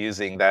guys are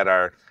using that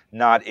are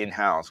not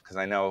in-house? Because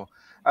I know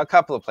a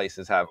couple of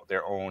places have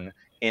their own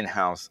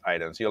in-house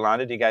items.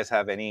 Yolanda, do you guys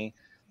have any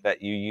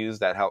that you use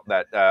that help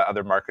that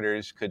other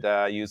marketers could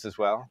use as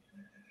well?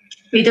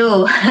 We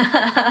do.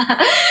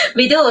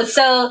 We do.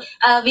 So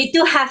we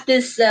do have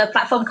this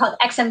platform called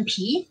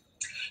XMP.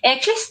 It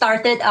actually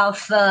started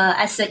off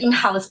as an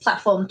in-house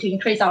platform to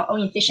increase our own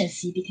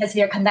efficiency, because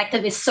we are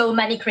connected with so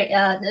many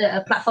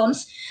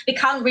platforms. We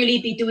can't really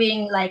be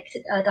doing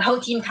the whole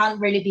team can't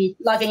really be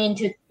logging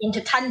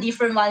into 10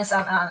 different ones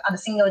on a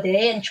single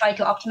day and try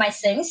to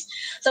optimize things.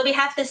 So we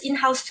have this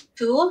in-house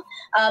tool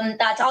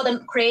that all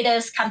the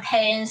creators,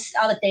 campaigns,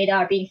 all the data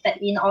are being fed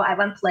in all at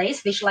one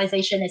place.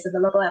 Visualization is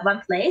available at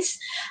one place.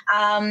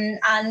 And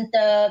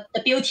the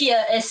beauty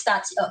is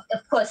that,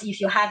 of course, if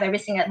you have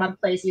everything at one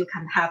place, you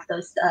can have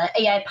those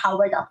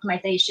AI-powered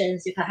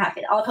optimizations. You can have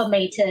it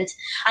automated,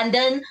 and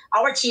then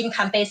our team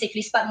can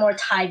basically spend more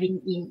time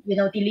in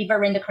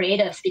delivering the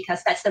creatives,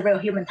 because that's the real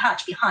human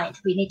touch behind.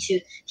 We need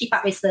to keep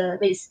up with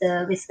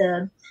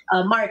the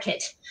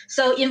market.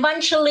 So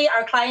eventually,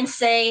 our clients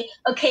say,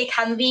 "Okay,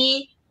 can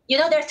we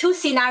there are two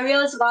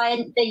scenarios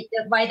why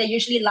they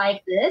usually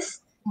like this.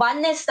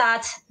 One is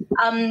that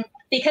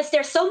because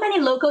there's so many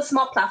local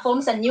small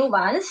platforms and new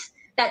ones,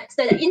 that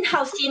the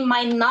in-house team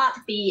might not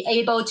be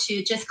able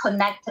to just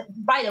connect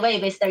right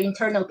away with their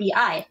internal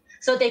BI.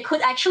 So they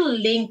could actually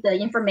link the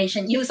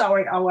information, use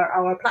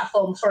our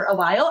platform for a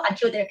while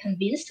until they're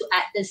convinced to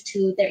add this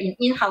to their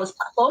in-house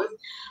platform.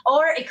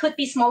 Or it could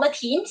be smaller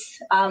teams.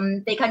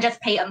 They can just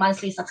pay a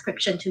monthly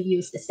subscription to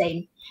use the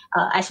same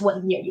as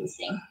what we are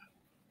using.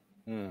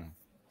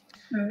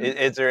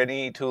 Is there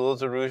any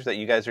tools, Urooj, that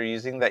you guys are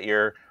using that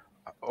you're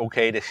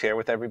okay to share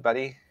with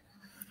everybody?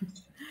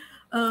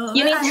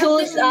 You mean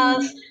tools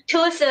of?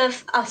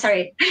 Oh,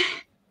 sorry.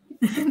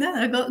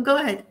 No, go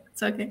ahead.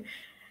 It's okay.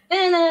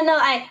 No.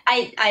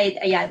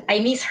 I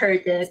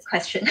misheard the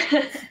question.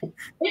 So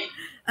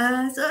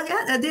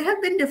yeah, there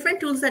have been different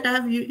tools that I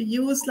have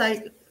used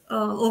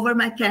over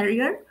my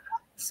career.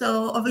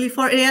 So obviously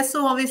for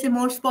ASO, obviously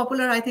most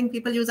popular I think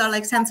people use are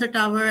like Sensor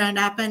Tower and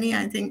App Annie.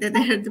 I think that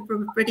they're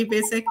pretty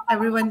basic.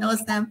 Everyone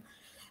knows them.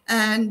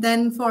 And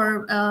then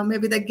for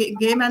maybe the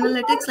game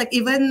analytics, like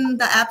even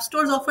the app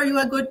stores offer you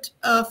a good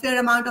fair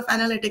amount of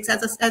analytics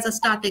as a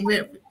starting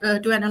way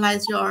to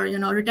analyze your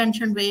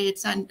retention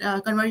rates and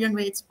conversion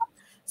rates.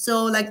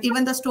 So like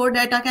even the store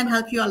data can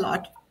help you a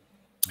lot.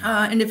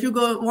 And if you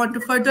want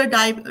to further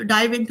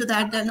dive into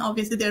that, then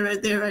obviously there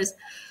is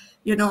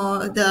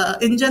the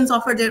engines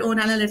offer their own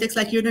analytics,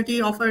 like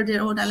Unity offer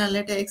their own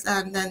analytics,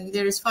 and then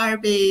there is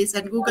Firebase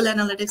and Google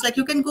Analytics. Like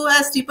you can go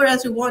as deeper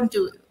as you want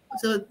to.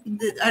 So,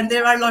 and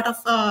there are a lot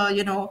of,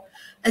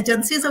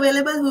 agencies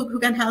available who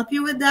can help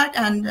you with that.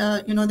 And,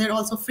 there are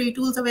also free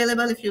tools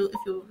available if you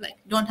like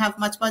don't have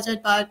much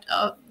budget, but,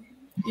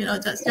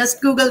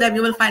 just Google them,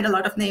 you will find a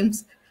lot of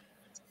names.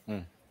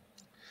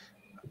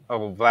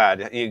 Oh,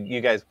 Vlad, you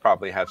guys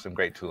probably have some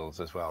great tools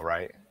as well,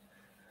 right?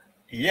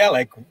 Yeah,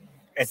 like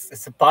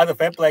as a part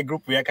of Apply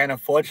Group, we are kind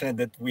of fortunate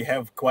that we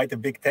have quite a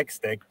big tech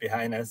stack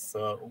behind us.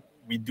 So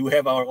we do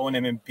have our own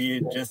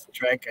MMP, just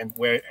track, and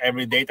where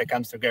every data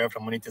comes together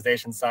from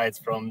monetization sites,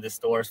 from the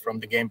stores, from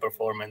the game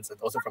performance,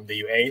 and also from the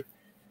UA.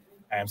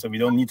 So we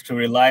don't need to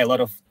rely a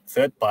lot of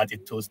third-party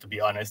tools, to be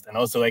honest. And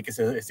also, like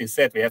as you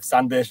said, we have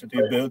Sundash that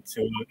we built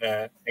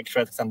to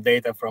extract some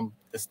data from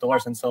the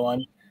stores and so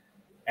on.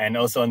 And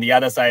also on the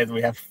other side,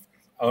 we have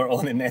our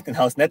own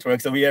in-house network.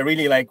 So we are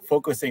really like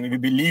focusing. We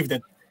believe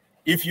that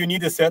if you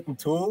need a certain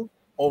tool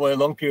over a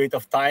long period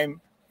of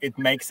time, it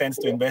makes sense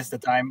to invest the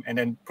time and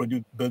then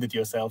build it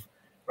yourself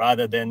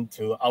rather than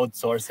to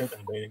outsource it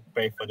and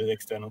pay for the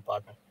external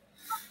partner.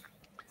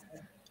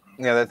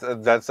 Yeah,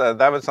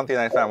 that was something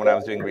I found when I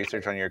was doing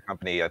research on your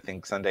company. I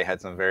think Sunday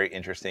had some very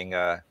interesting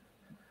tools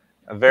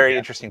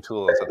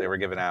that they were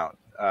giving out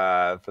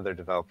for their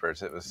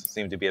developers. It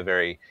seemed to be a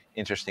very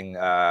interesting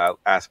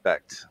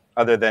aspect,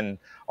 other than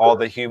all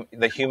the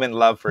human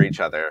love for each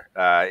other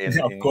in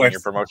your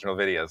promotional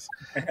videos.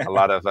 A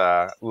lot of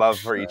love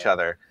for each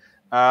other.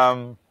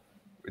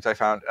 Which I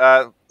found.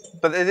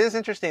 But it is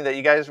interesting that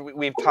you guys,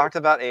 we've talked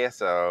about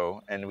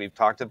ASO and we've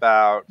talked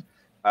about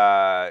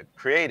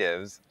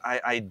creatives.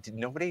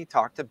 Nobody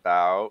talked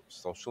about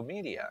social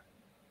media.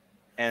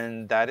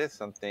 And that is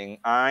something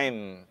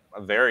I'm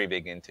very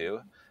big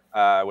into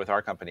with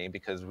our company,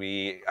 because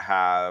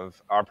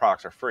our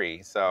products are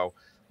free. So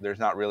there's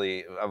not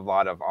really a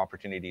lot of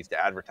opportunities to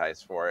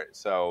advertise for it.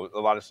 So a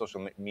lot of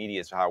social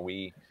media is how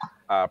we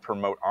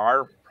promote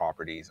our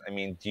properties. I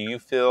mean, do you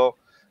feel,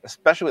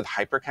 especially with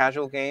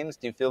hyper-casual games,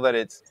 do you feel that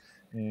it's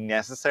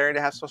necessary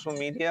to have social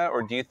media?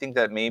 Or do you think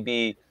that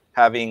maybe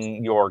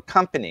having your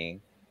company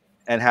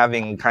and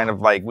having kind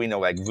of like, we know,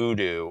 like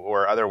Voodoo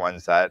or other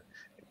ones that...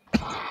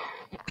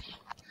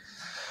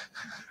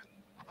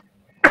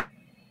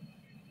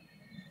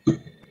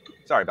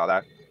 Sorry about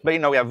that.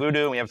 But, we have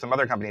Voodoo and we have some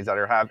other companies that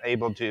are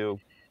able to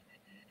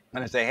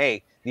kind of say,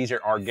 hey, these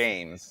are our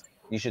games.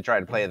 You should try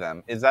to play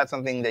them. Is that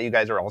something that you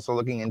guys are also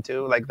looking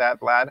into like that,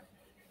 Vlad?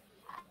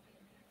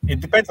 It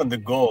depends on the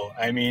goal.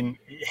 I mean,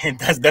 it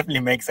does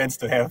definitely make sense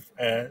to have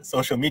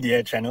social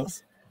media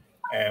channels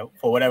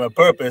for whatever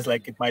purpose.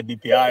 Like it might be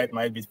PR, it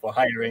might be for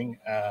hiring.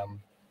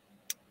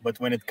 But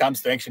when it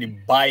comes to actually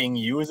buying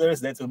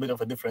users, that's a bit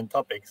of a different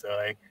topic. So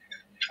like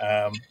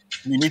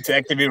you need to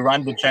actively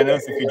run the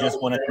channels if you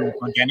just want to do it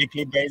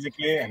organically,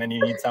 basically. And then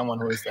you need someone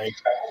who is like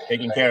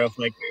taking care of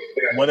like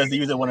what does the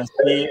user want to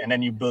see, and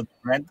then you build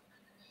brand.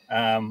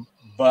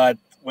 But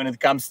when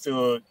it comes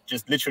to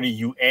just literally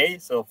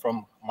UA, so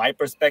from my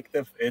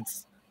perspective,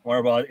 it's more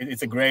about,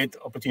 it's a great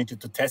opportunity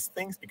to test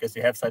things because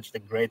you have such a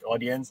great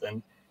audience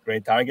and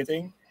great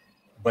targeting.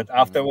 But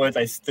afterwards,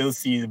 I still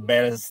see the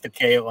best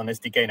scale on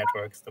SDK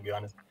networks, to be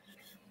honest.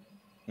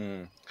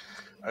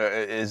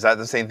 Is that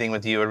the same thing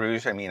with you,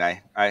 Urooj? I mean,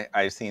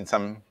 I've seen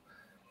some,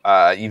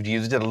 you've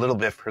used it a little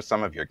bit for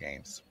some of your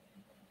games.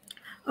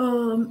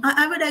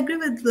 I would agree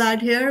with Vlad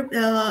here,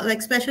 like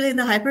especially in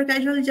the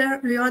hyper-casual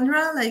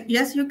genre. Like,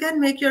 yes, you can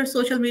make your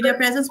social media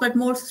presence, but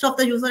most of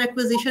the user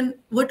acquisition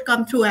would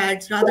come through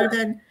ads, rather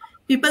than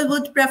people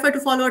would prefer to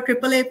follow a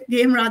AAA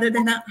game rather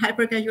than a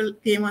hyper-casual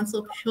game on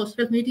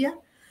social media.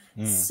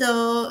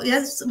 So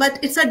yes, but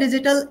it's a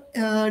digital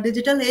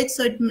age,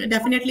 so it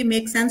definitely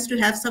makes sense to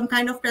have some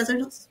kind of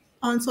presence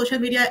on social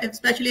media,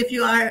 especially if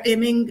you are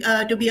aiming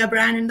to be a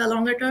brand in the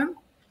longer term.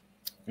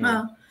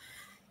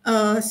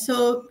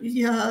 So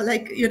yeah,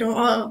 like, you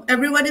know,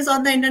 everyone is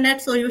on the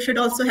internet, so you should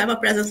also have a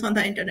presence on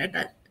the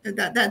internet.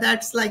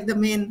 That's like the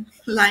main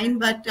line.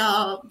 But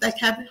like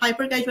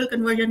hyper casual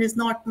conversion is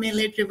not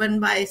mainly driven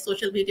by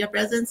social media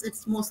presence.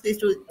 It's mostly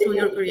through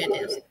your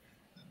creatives.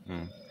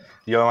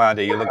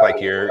 Yolanda, you look like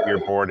you're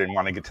bored and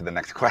want to get to the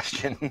next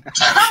question. No,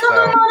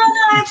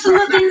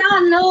 absolutely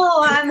not.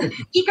 No, I'm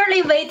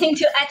eagerly waiting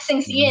to add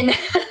things in.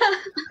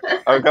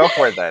 Oh, go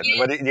for it then.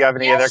 What do you have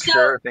any other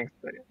extra things?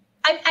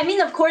 I mean,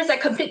 of course, I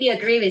completely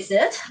agree with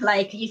it.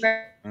 Like, if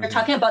we're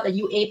talking about the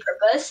UA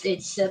purpose,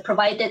 it's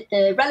provided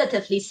the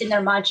relatively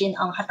thinner margin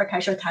on hyper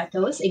casual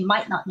titles. It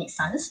might not make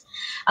sense,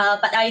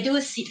 but I do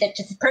see that,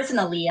 just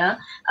personally,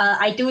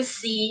 I do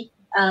see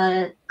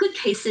good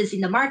cases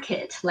in the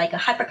market, like a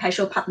hyper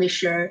casual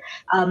publisher.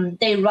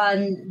 They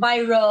run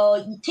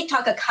viral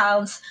TikTok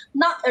accounts,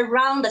 not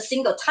around a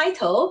single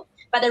title,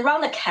 but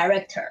around a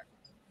character.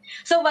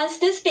 So once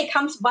this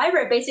becomes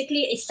viral,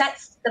 basically it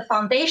sets the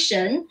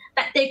foundation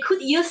that they could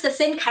use the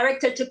same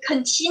character to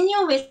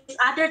continue with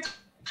other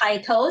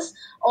titles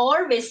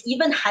or with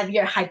even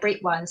heavier hybrid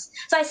ones.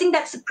 So I think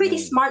that's a pretty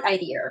smart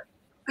idea.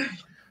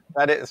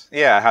 That is,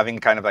 yeah, having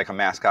kind of like a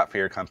mascot for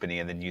your company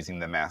and then using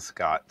the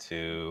mascot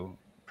to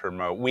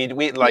promote. We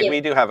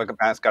do have a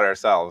mascot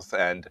ourselves,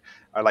 and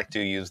I like to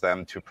use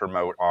them to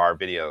promote our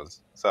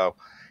videos. So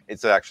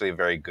it's actually a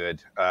very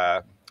good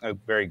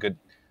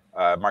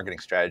marketing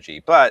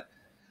strategy. But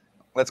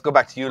let's go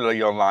back to you,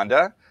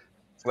 Yolanda.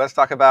 Let's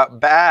talk about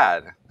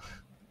bad.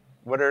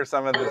 What are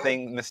some of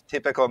the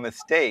typical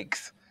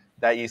mistakes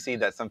that you see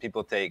that some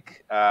people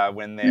take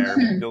when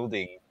they're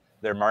building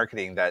their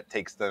marketing that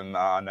takes them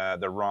on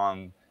the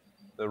wrong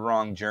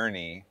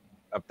journey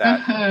up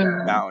that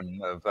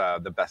mountain of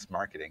the best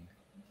marketing?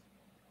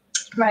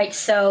 Right.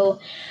 So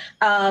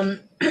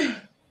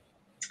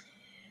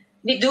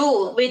we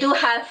do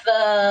have.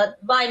 Well,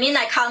 I mean,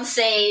 I can't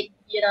say,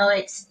 you know,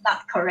 it's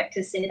not correct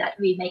to say that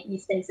we make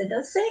mistakes in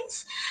those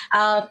things.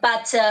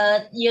 But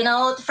you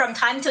know, from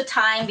time to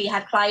time, we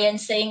have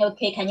clients saying,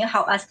 okay, can you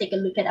help us take a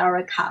look at our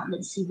account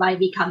and see why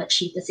we can't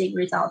achieve the same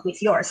result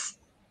with yours,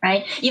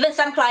 right? Even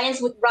some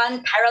clients would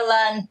run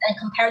parallel and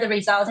compare the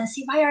results and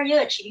see, why are you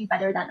achieving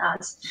better than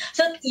us?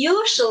 So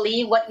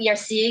usually what we are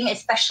seeing,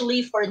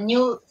 especially for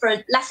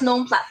less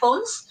known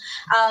platforms,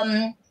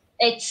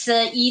 it's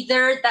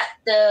either that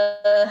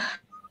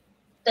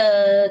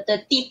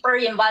the deeper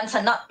ones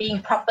are not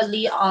being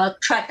properly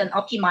tracked and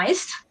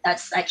optimized.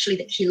 That's actually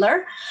the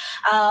killer.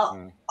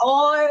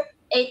 Or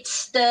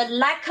it's the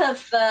lack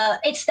of,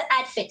 it's the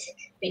ad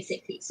fatigue,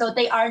 basically. So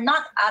they are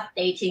not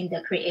updating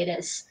the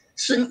creators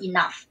soon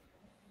enough.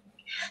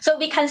 So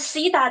we can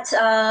see that,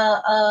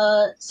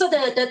 so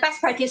the best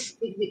practice,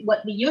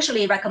 what we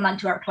usually recommend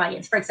to our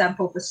clients, for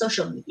example, for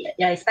social media,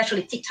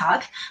 especially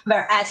TikTok,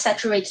 where ads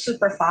saturate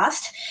super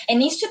fast, it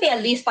needs to be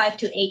at least 5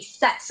 to 8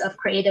 sets of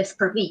creatives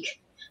per week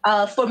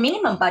for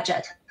minimum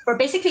budget, for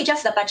basically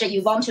just the budget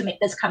you want to make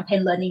this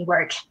campaign learning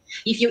work.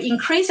 If you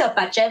increase your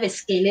budget with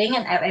scaling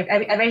and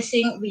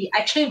everything, we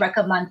actually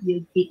recommend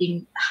you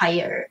getting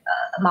higher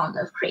amount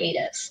of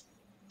creatives.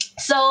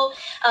 So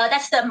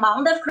that's the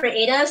amount of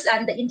creators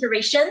and the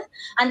iteration.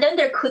 And then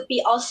there could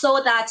be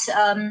also that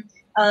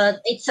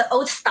it's an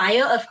old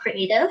style of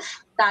creative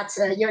that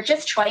you're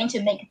just trying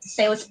to make a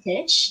sales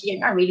pitch. You're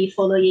not really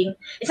following.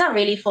 It's not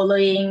really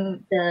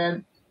following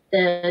the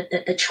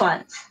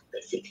trend,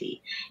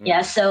 basically.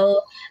 Yeah.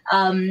 So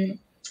and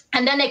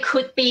then it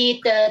could be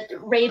the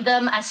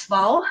rhythm as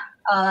well.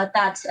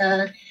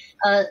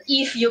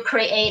 If you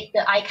create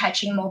the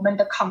eye-catching moment,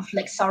 the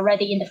conflicts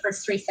already in the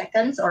first 3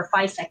 seconds or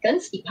 5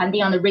 seconds,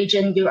 depending on the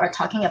region you are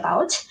talking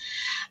about.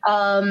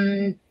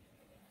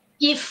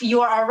 If you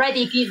are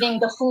already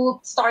giving the full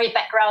story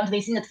background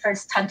within the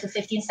first 10 to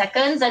 15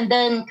 seconds, and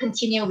then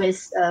continue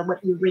with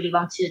what you really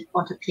want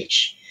to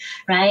pitch,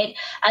 right?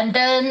 And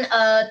then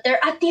there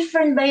are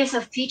different ways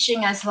of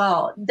pitching as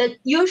well. The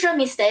usual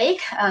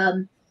mistake,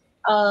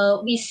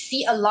 we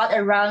see a lot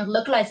around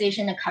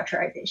localization and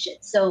culturalization.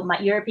 So my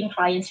European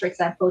clients, for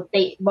example,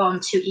 they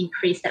want to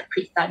increase their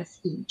presence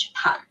in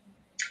Japan,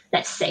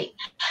 let's say.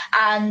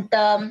 And,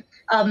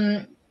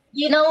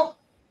 you know,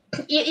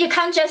 you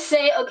can't just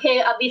say,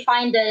 okay, we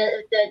find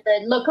the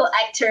local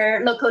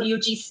actor, local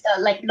UGs,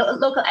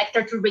 local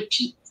actor to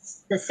repeat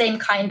the same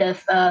kind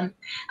of a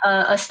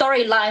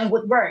storyline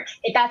would work.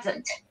 It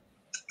doesn't.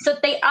 So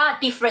there are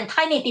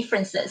tiny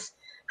differences.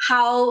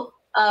 How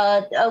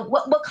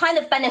what kind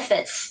of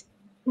benefits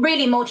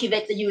really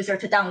motivate the user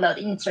to download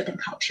in certain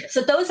culture.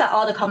 So those are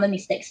all the common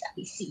mistakes that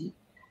we see.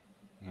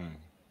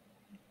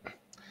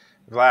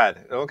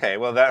 Vlad, okay,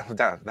 well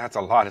that's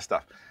a lot of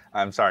stuff.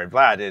 I'm sorry,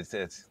 Vlad.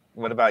 It's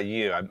what about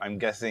you? I'm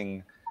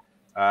guessing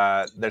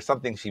there's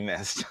something she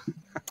missed.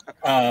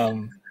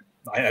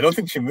 I don't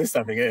think she missed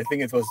something. I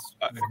think it was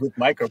a good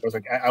micro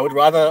perspective. I would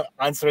rather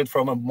answer it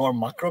from a more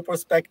macro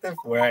perspective,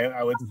 where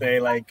I would say,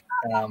 like,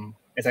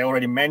 as I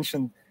already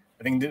mentioned,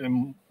 I think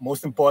the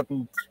most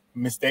important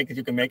mistake that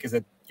you can make is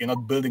that you're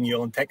not building your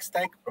own tech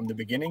stack from the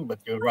beginning, but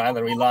you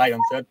rather rely on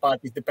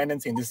third-party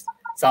dependency and this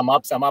sum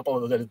up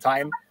all the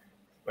time.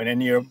 When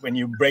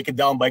you break it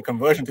down by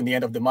conversion to the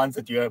end of the month,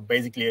 that you are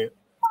basically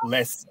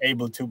less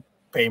able to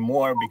pay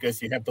more because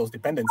you have those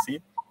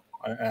dependency.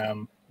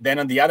 Then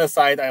on the other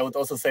side, I would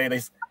also say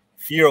there's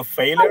fear of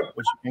failure,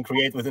 which you can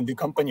create within the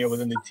company or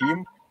within the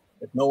team,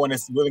 that no one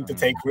is willing to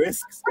take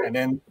risks, and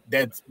then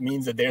that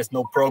means that there's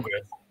no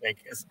progress. Like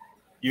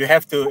you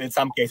have to, in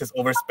some cases,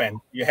 overspend.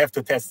 You have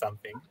to test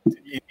something.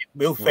 It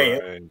will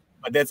fail,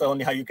 but that's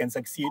only how you can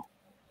succeed.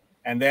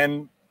 And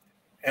then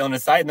on a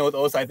side note,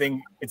 also, I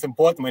think it's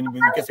important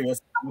because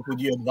what would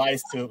you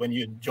advise to when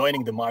you're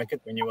joining the market,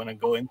 when you want to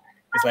go in,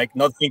 it's like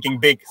not thinking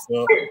big.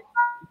 So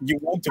you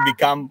want to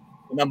become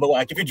number one.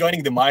 Like if you're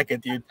joining the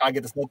market, your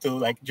target is not to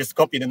like just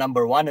copy the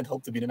number one and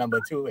hope to be the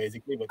number two,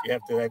 basically, but you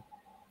have to like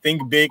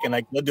think big and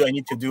like, what do I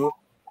need to do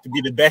to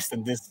be the best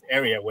in this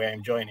area where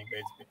I'm joining,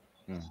 basically.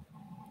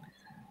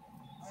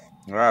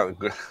 Wow,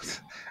 good.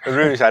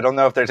 Urooj, I don't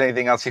know if there's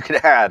anything else you could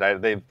add.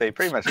 They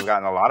pretty much have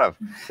gotten a lot of.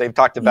 They've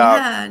talked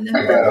about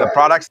the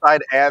product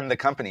side and the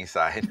company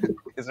side.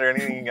 Is there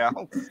anything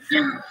else?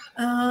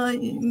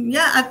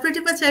 Yeah, I pretty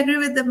much agree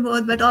with them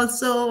both, but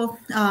also,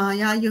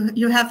 yeah,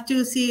 you have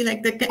to see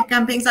like the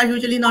campaigns are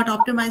usually not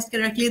optimized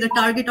correctly. The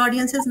target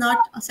audience is not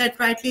set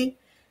rightly.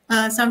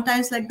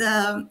 Sometimes like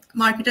the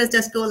marketers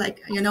just go like,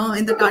 in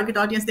the target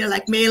audience, they're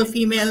like male,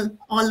 female,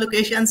 all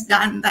locations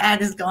done, the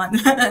ad is gone.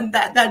 And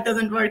that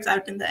doesn't work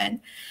out in the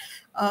end.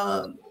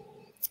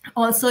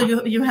 Also,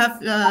 you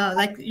have,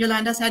 like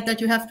Yolanda said,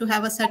 that you have to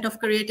have a set of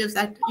creatives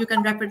that you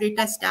can rapidly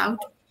test out.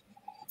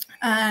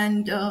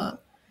 And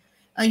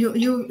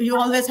you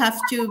always have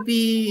to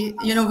be,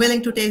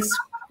 willing to take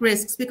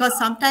risks, because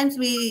sometimes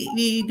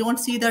we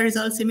don't see the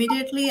results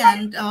immediately,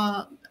 and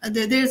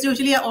there's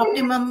usually an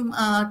optimum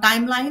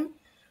timeline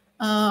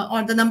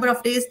or the number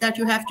of days that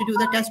you have to do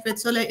the test with.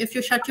 So like if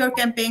you shut your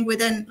campaign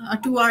within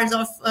 2 hours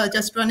of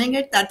just running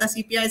it, that the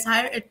CPI is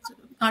higher, it's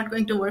not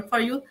going to work for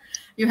you.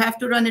 You have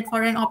to run it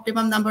for an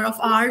optimum number of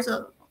hours,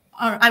 or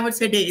I would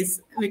say days,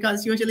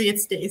 because usually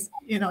it's days.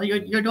 You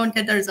don't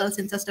get the results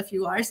in just a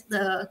few hours.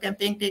 The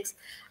campaign takes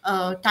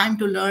time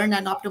to learn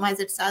and optimize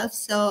itself.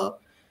 So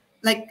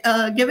like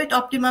give it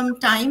optimum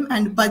time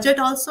and budget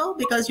also,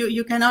 because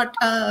you cannot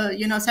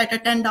set a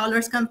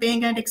 $10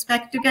 campaign and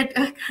expect to get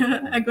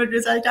a good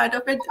result out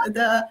of it.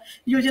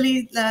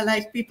 Usually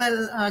like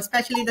people,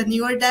 especially the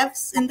newer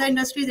devs in the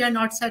industry, they're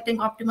not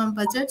setting optimum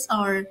budgets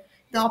or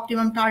the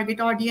optimum target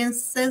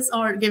audiences,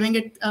 or giving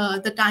it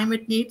the time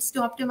it needs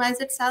to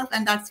optimize itself,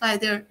 and that's why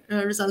their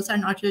results are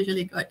not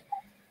usually good.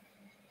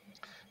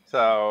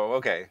 So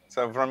okay,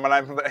 so from what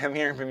I'm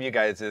hearing from you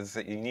guys is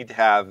that you need to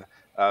have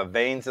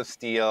veins of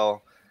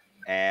steel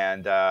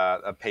and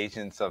a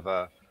patience of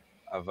an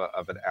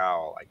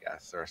owl, I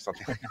guess, or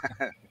something like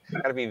that.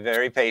 Got to be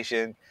very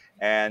patient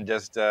and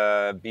just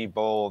be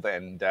bold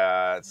and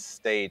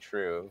stay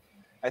true.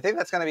 I think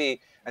that's going to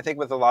be, I think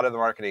with a lot of the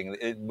marketing,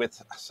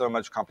 with so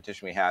much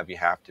competition we have, you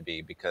have to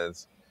be,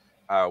 because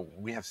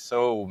we have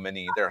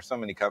there are so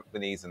many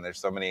companies and there's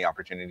so many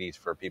opportunities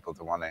for people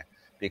to want to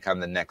become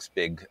the next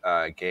big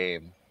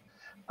game.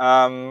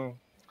 So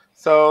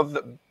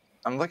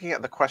I'm looking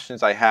at the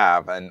questions I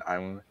have, and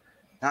I'm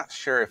not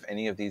sure if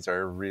any of these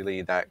are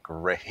really that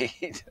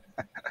great.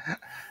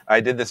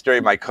 I did this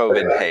during my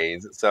COVID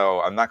days,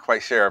 so I'm not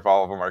quite sure if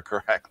all of them are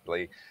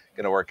correctly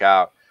going to work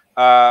out.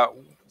 I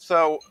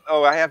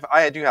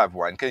do have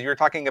one, because you were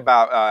talking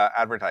about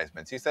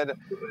advertisements. You said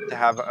to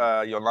have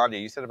Yolanda.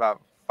 You said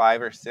about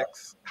 5 or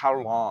 6. How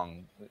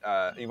long?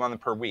 You want them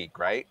per week,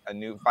 right?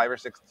 5 or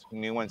 6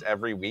 new ones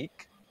every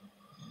week.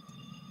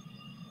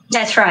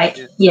 That's right.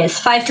 Yes,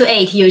 5 to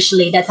 8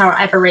 usually. That's our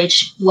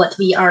average. What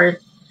we are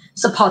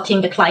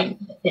supporting the client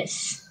with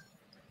this.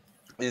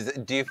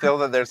 Do you feel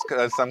that there's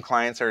some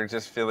clients are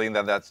just feeling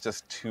that that's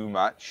just too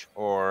much,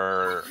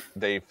 or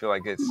they feel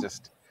like it's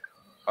just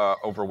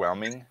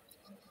overwhelming?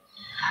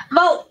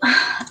 Well,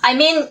 I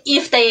mean,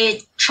 if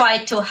they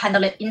try to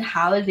handle it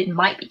in-house, it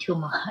might be too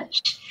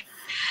much.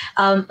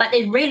 But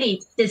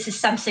this is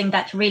something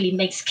that really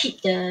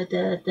keep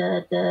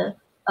the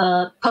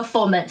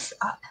performance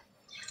up.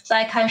 So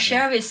I can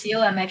share with you,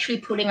 I'm actually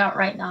pulling out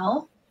right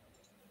now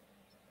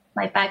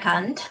my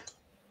backend.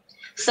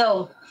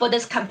 So for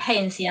this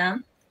campaigns,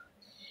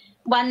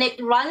 when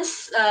it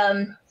runs,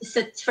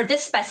 so for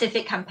this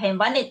specific campaign,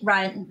 when it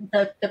runs,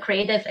 the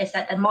creative is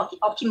at a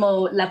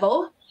optimal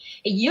level.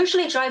 It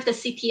usually drives the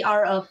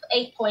CPR of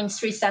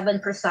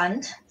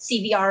 8.37%,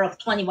 CVR of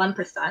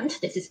 21%.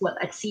 This is what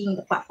I see in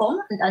the platform.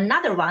 And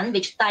another one,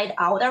 which died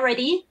out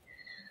already,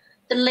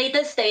 the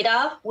latest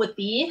data would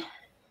be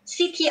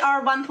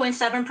CPR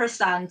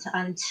 1.7%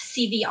 and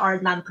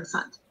CVR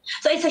 9%.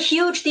 So it's a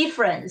huge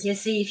difference, you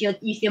see, if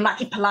you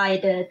multiply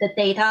the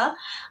data.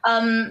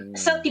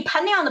 So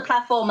depending on the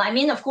platform, I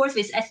mean, of course,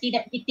 with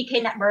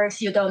SDK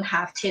networks, you don't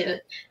have to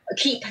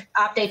keep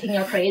updating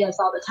your creatives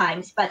all the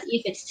time. But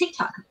if it's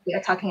TikTok we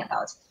are talking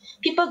about,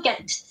 people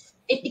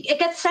it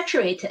gets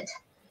saturated.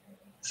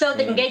 So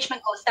the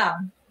engagement goes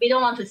down. We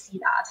don't want to see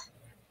that.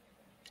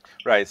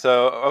 Right.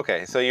 So,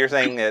 okay. So you're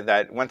saying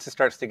that once it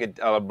starts to get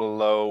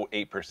below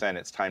 8%,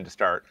 it's time to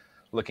start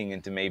looking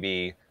into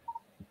maybe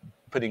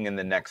putting in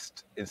the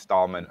next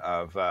installment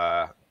of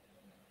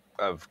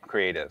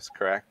creatives,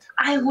 correct?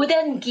 I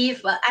wouldn't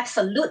give an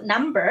absolute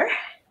number.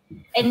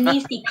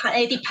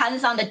 It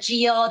depends on the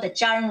geo, the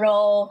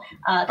genre,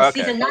 the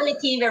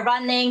seasonality we're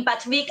running.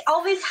 But we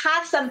always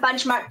have some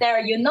benchmark there.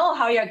 You know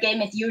how your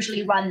game is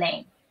usually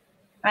running,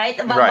 right?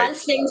 But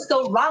once things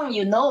go wrong,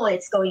 you know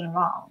it's going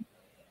wrong.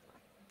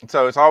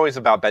 So it's always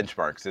about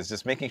benchmarks. It's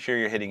just making sure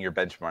you're hitting your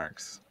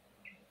benchmarks.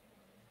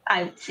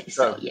 I would say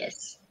so,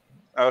 yes.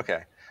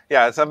 Okay.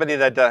 Yeah, somebody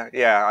that,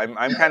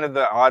 I'm kind of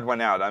the odd one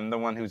out. I'm the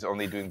one who's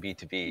only doing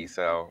B2B.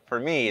 So for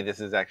me,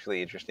 this is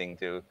actually interesting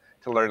to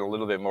learn a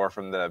little bit more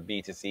from the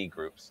B2C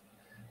groups.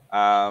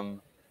 I'm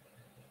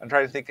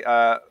trying to think,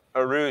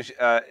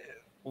 Urooj,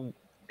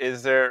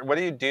 what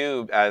do you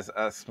do as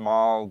a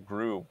small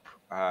group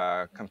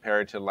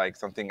compared to like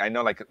something, I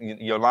know like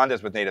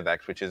Yolanda's with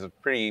Nativex, which is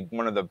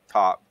one of the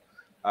top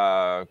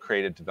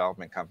creative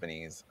development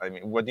companies. I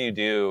mean, what do you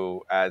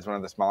do as one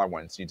of the smaller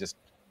ones? You just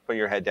put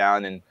your head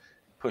down and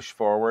push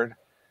forward?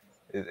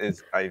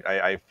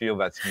 I feel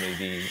that's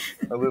maybe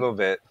a little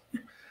bit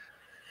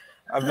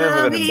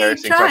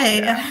embarrassing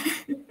question.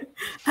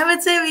 I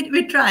would say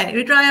we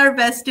try our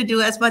best to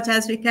do as much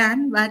as we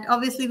can, but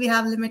obviously we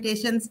have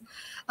limitations.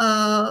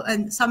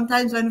 And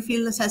sometimes when we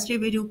feel necessary,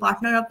 we do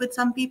partner up with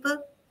some people,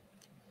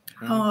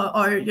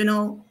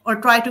 or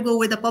try to go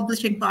with a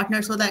publishing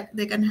partner so that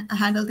they can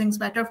handle things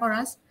better for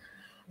us.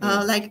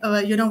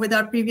 With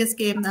our previous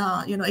game,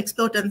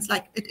 Explotons,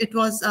 like it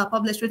was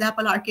published with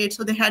Apple Arcade,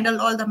 so they handled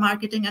all the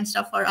marketing and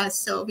stuff for us.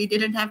 So we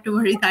didn't have to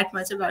worry that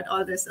much about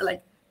all this.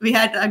 Like we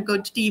had a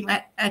good team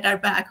at our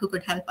back who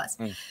could help us.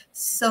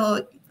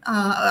 So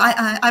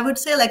I would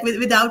say like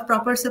without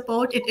proper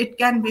support, it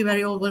can be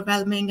very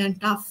overwhelming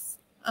and tough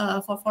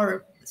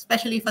for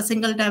especially if a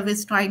single dev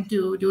is trying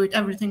to do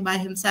everything by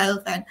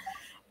himself. And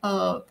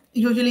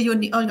usually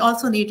you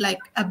also need like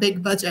a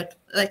big budget.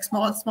 Like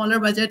smaller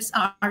budgets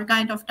are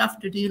kind of tough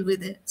to deal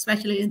with,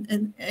 especially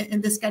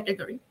in this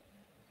category.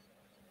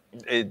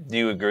 Do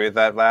you agree with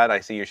that, Vlad? I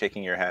see you're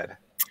shaking your head.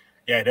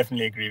 Yeah, I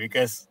definitely agree,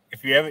 because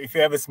if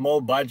you have a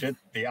small budget,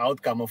 the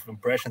outcome of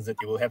impressions that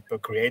you will have per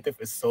creative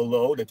is so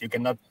low that you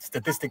cannot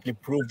statistically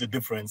prove the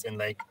difference in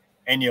like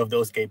any of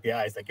those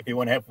KPIs. Like if you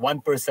want to have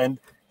 1%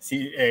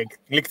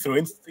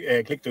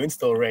 click to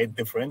install rate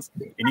difference,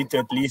 you need to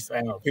at least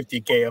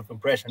 50K of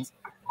impressions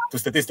to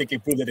statistically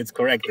prove that it's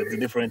correct, that the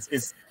difference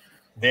is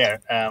there.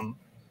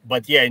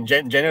 But yeah,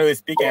 generally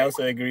speaking, I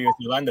also agree with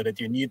Yolanda that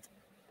you need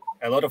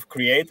a lot of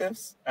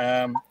creatives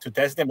to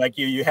test them. Like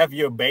you have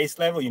your base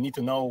level, you need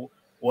to know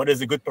what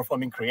is a good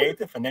performing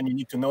creative, and then you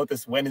need to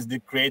notice when is the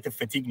creative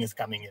fatigueness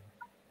coming in.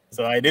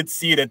 So I did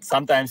see that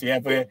sometimes you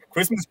have a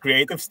Christmas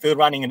creative still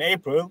running in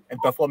April and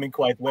performing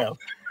quite well.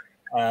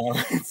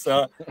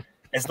 So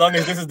as long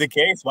as this is the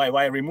case,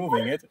 why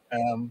removing it?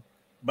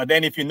 But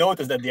then if you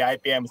notice that the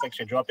IPM is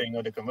actually dropping,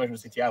 or the conversion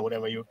CTR,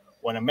 whatever you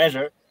want to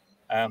measure,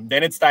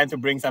 then it's time to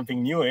bring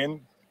something new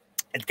in.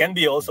 It can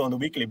be also on a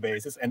weekly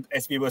basis. And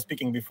as we were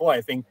speaking before, I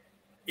think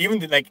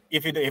even like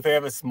if you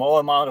have a small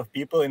amount of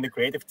people in the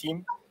creative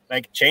team,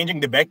 like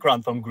changing the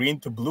background from green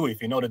to blue,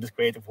 if you know that this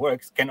creative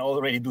works, can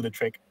already do the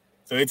trick.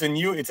 So it's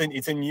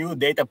a new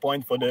data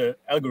point for the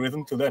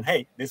algorithm to learn,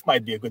 hey, this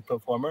might be a good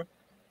performer,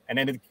 and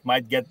then it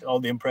might get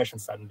all the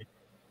impressions suddenly.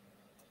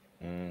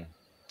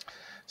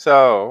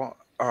 So,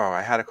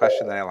 I had a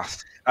question that I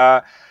lost.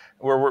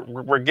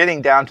 We're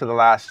getting down to the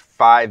last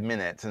 5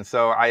 minutes, and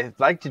so I'd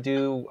like to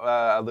do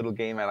a little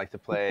game I like to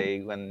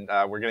play when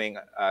we're getting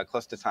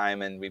close to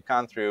time, and we've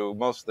gone through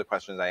most of the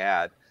questions I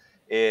had.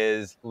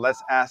 Is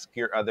let's ask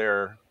your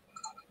other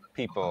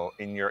people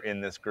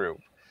in this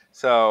group.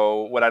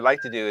 So what I'd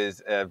like to do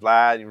is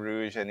Vlad,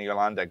 Urooj, and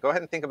Yolanda, go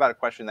ahead and think about a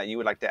question that you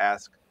would like to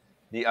ask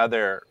the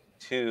other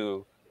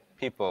two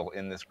people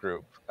in this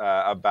group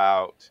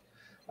about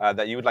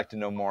that you would like to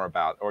know more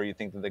about, or you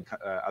think that the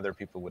other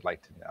people would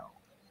like to know.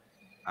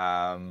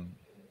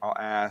 I'll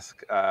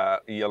ask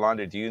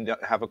Yolanda, do you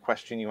have a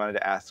question you wanted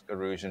to ask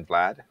Urooj and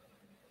Vlad?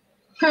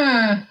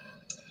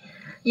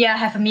 Yeah, I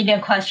have a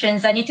million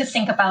questions. I need to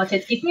think about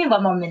it. Give me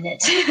 1 more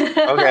minute.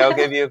 Okay, I'll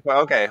give you.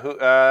 Okay,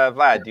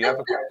 Vlad, do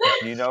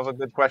you know of a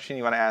good question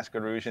you want to ask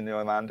Urooj and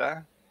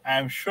Yolanda?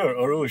 I'm sure,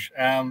 Urooj.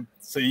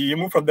 So you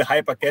move from the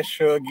hyper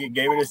casual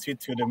game industry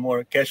to the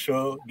more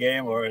casual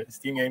game or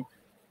Steam game.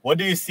 What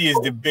do you see is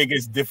the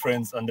biggest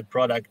difference on the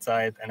product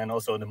side and then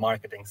also on the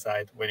marketing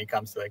side when it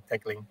comes to like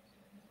tackling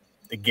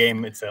the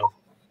game itself?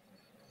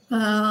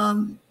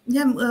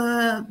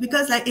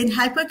 Because like in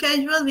hyper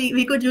casual,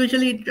 we could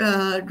usually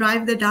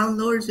drive the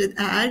downloads with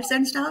ads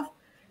and stuff,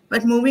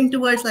 but moving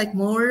towards like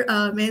more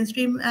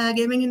mainstream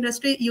gaming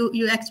industry,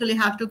 you actually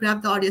have to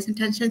grab the audience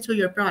attention through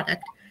your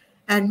product,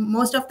 and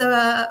most of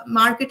the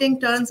marketing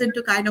turns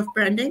into kind of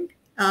branding.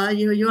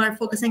 You are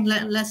focusing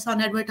less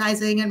on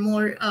advertising and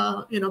more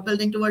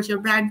building towards your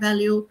brand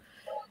value.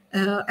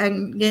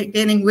 and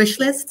gaining wish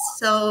lists.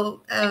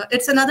 So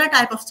it's another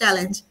type of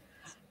challenge.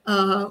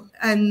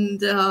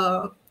 And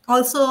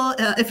also,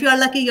 if you are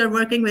lucky, you're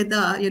working with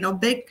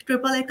big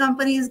AAA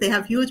companies. They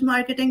have huge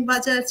marketing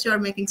budgets. You're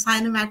making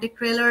cinematic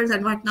trailers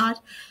and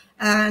whatnot.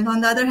 And on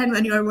the other hand,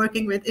 when you're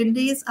working with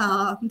indies,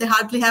 they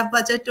hardly have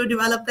budget to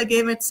develop the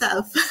game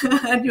itself,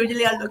 and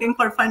usually are looking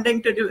for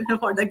funding to do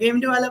for the game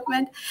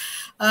development.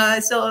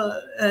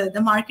 So the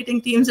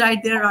marketing teams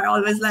right there are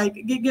always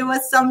like, give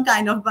us some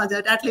kind of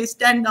budget, at least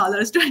 $10,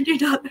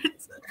 $20.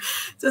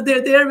 So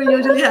there we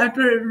usually have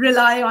to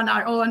rely on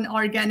our own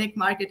organic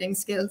marketing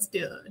skills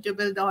to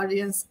build the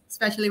audience,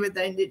 especially with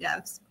the indie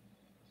devs.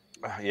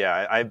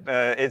 Yeah,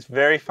 it's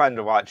very fun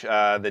to watch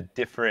the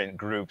different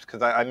groups,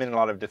 because I'm in a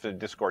lot of different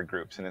Discord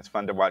groups, and it's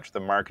fun to watch the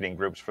marketing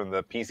groups from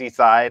the PC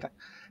side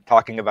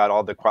talking about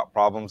all the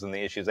problems and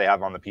the issues they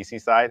have on the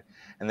PC side,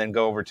 and then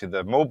go over to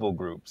the mobile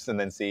groups and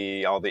then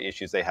see all the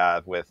issues they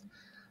have with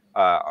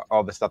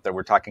all the stuff that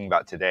we're talking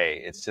about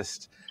today. It's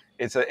just,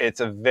 it's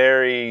a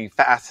very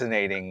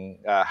fascinating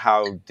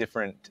how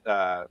different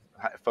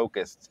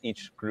focused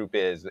each group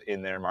is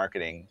in their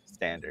marketing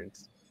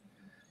standards.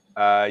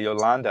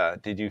 Yolanda,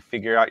 did you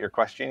figure out your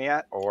question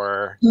yet,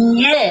 or?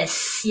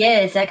 Yes,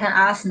 I can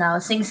ask now.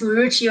 Since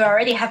Urooj, you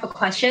already have a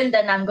question,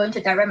 then I'm going to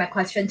direct my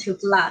question to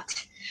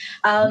Vlad.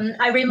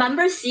 I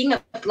remember seeing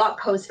a blog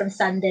post from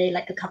Sunday,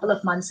 like a couple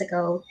of months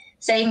ago,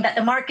 saying that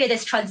the market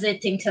is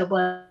transiting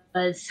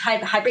towards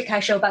hybrid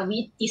casual, but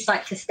we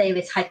decide to stay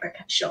with hyper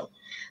casual.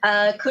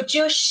 Could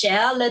you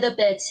share a little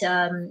bit,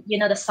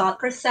 the thought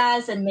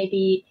process, and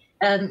maybe,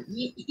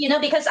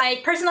 because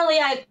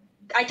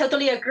I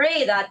totally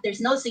agree that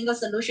there's no single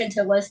solution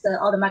towards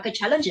all the market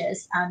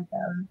challenges. And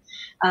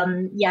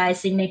I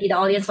think maybe the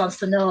audience wants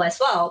to know as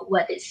well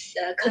what is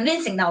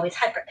convincing now with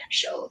hyper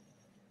casual.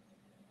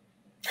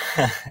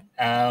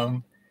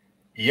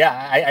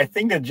 I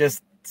think it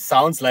just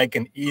sounds like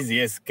an easy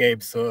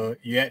escape. So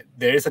yeah,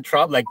 there is a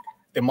trouble, like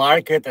the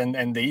market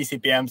and the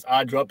eCPMs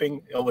are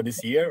dropping over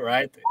this year,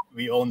 right?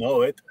 We all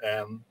know it,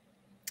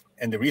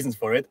 and the reasons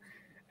for it.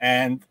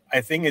 And I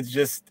think it's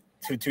just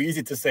too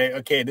easy to say,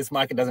 okay, this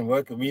market doesn't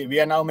work. We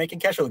are now making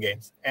casual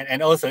games.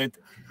 And also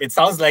it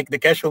sounds like the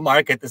casual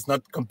market is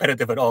not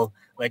competitive at all.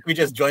 Like we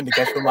just joined the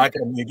casual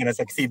market and we're going to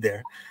succeed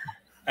there.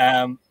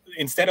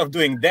 Instead of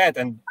doing that,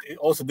 and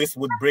also this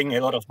would bring a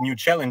lot of new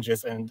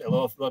challenges and a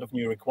lot of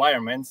new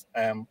requirements,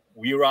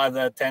 we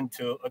rather tend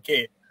to,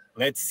 okay,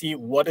 let's see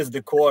what is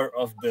the core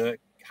of the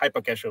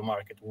hyper casual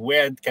market.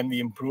 Where can we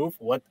improve?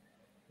 What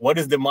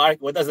does the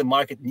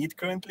market need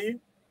currently?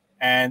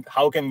 And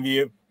how can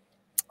we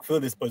fill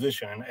this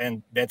position?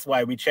 And that's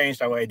why we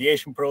changed our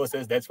ideation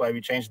process. That's why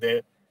we changed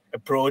the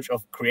approach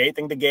of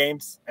creating the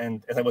games.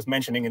 And as I was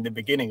mentioning in the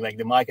beginning, like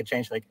the market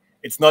changed. Like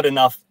it's not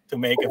enough to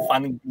make a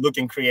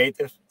fun-looking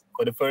creative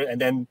for the first, and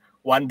then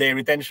 1 day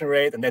retention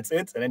rate, and that's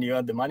it. And then you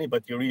earn the money.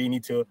 But you really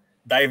need to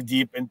dive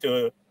deep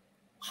into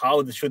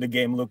how should the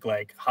game look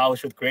like? How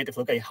should creative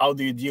look like? How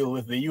do you deal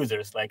with the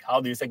users? Like how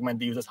do you segment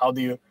the users? How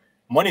do you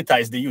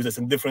monetize the users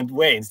in different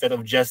way instead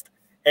of just,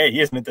 hey,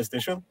 here's an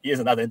interstitial, here's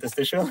another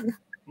interstitial.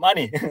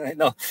 Money.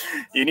 No,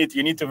 you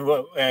need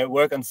to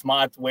work on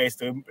smart ways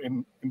to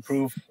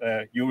improve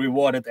your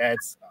rewarded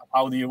ads.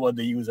 How do you reward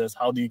the users?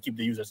 How do you keep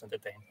the users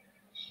entertained?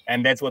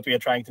 And that's what we are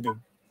trying to do.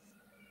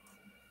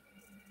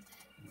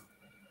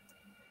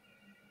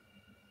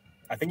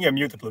 I think you're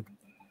muted, Luke.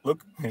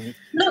 Look.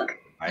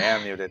 I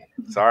am muted.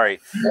 Sorry.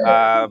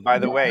 By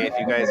the way, if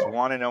you guys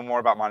want to know more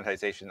about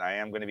monetization, I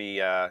am going to be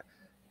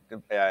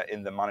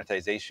in the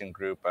monetization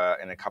group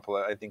in a couple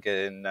of, I think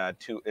in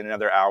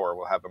another hour,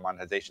 we'll have a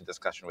monetization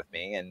discussion with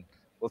me, and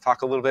we'll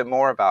talk a little bit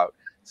more about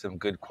some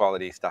good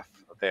quality stuff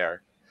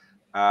there.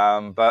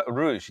 But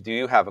Urooj, do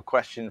you have a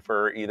question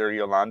for either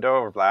Yolanda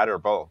or Vlad or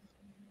both?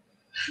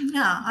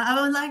 Yeah, I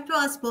would like to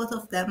ask both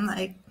of them.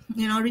 Like,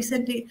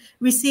 recently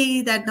we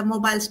see that the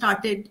mobile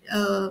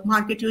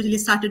market usually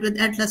started with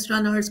endless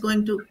runners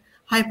going to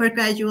hyper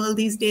casual.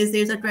 These days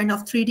there's a trend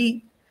of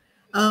 3D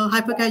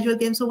hyper casual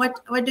games. So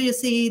what do you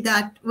see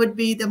that would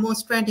be the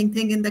most trending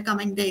thing in the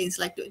coming days?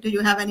 Like, do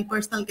you have any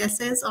personal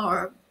guesses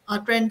or a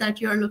trend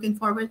that you're looking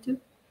forward to?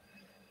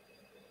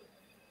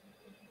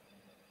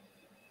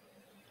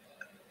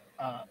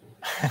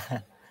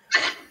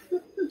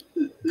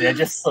 There are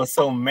just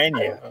so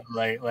many.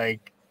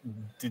 Like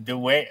the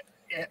way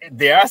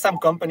there are some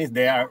companies,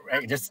 they are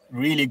just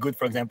really good,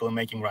 for example, in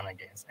making runner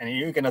games, and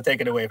you cannot take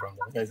it away from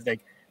them. It's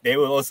like they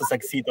will also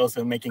succeed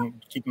also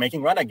keep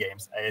making runner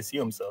games, I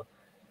assume so.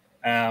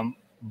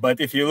 But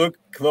if you look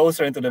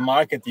closer into the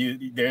market,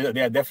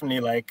 there are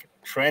definitely like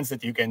trends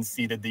that you can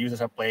see that the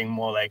users are playing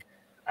more like,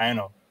 I don't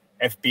know,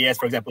 FPS,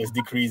 for example, is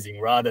decreasing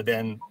rather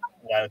than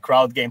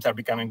crowd games are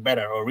becoming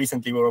better. Or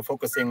recently we were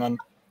focusing on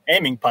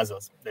aiming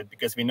puzzles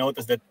because we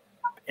noticed that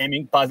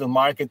aiming puzzle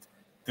market,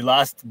 the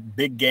last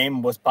big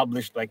game was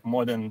published like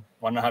more than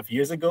 1.5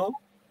 years ago,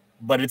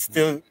 but it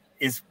still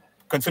is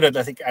considered,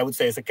 I think I would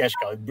say, as a cash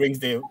cow. It brings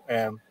the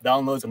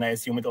downloads, and I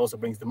assume it also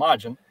brings the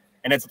margin.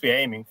 And that's what we're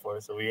aiming for.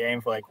 So we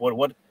aim for like what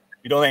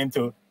we don't aim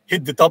to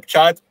hit the top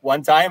chart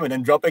one time and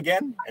then drop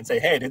again and say,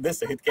 hey, this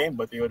is a hit game,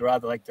 but we would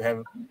rather like to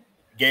have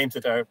games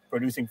that are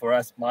producing for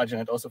us margin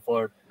and also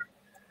for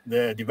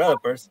the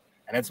developers.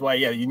 And that's why,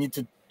 you need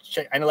to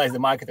analyze the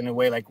market in a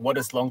way like what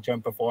is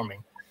long-term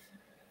performing.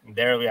 And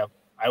there,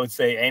 I would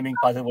say aiming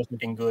puzzle was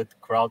looking good,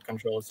 crowd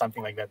control,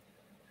 something like that.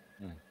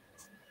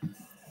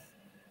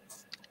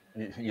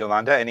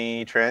 Yolanda,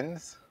 any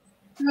trends?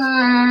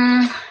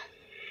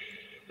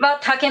 Well,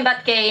 talking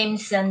about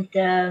games and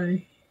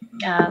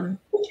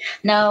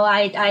no,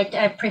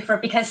 I prefer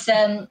because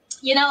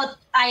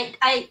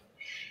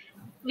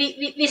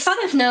we sort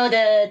of know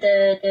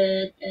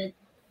the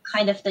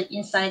kind of the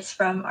insights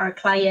from our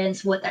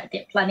clients, what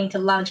they're planning to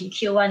launch in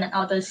Q1 and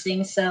all those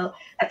things. So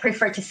I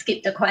prefer to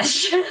skip the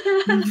question.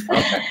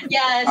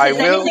 Yeah, since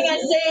anything I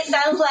say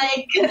sounds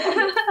like.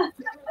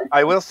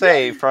 I will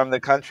say, from the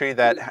country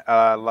that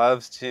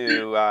loves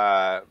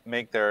to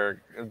make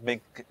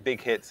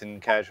big hits in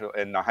casual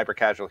and hyper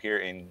casual here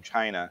in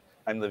China.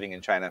 I'm living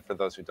in China. For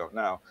those who don't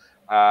know,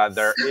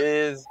 there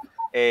is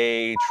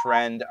a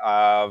trend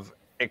of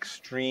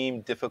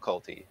extreme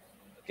difficulty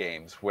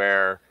games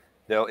where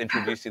they'll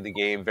introduce you to the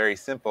game very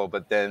simple,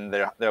 but then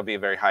there'll be a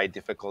very high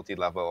difficulty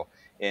level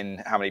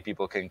in how many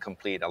people can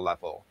complete a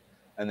level,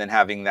 and then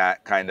having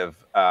that kind of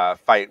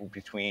fight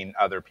between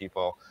other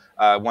people.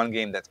 One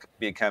game that's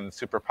become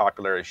super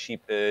popular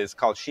is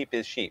called Sheep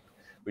is Sheep,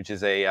 which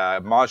is a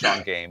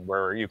mahjong game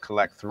where you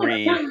collect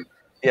three.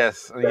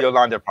 Yes,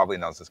 Yolanda probably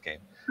knows this game.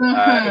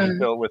 It was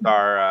built with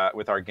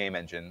our game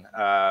engine,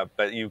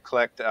 but you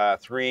collect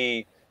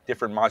three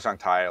different mahjong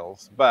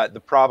tiles. But the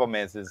problem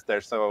is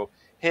they're so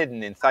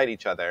hidden inside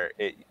each other.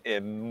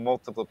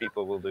 Multiple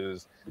people will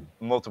lose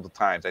multiple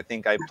times. I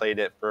think I played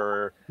it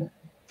for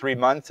 3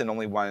 months and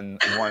only won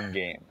one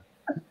game.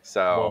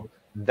 So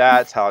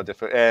that's how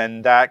difficult.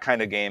 And that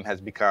kind of game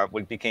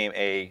became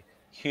a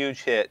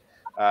huge hit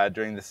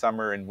during the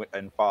summer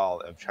and fall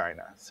of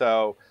China.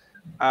 So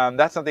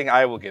that's something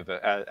I will give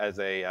as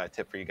a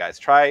tip for you guys.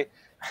 Try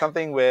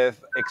something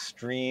with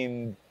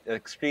extreme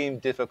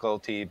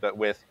difficulty, but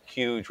with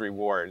huge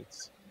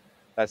rewards.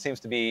 That seems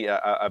to be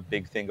a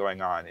big thing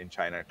going on in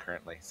China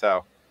currently.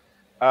 So,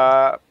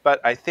 but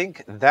I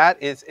think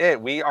that is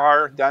it. We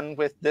are done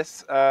with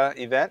this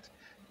event.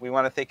 We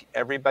want to thank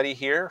everybody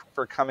here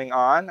for coming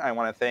on. I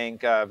want to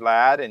thank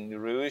Vlad and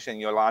Urooj and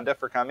Yolanda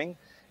for coming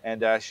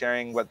and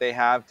sharing what they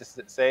have to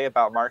say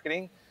about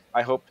marketing.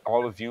 I hope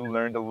all of you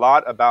learned a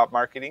lot about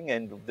marketing,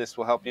 and this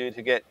will help you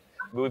to get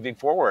moving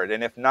forward.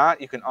 And if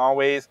not, you can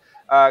always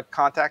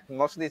contact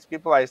most of these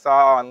people I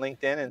saw on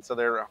LinkedIn, and so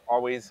they're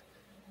always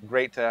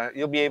great.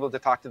 You'll be able to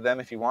talk to them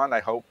if you want.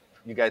 I hope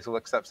you guys will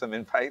accept some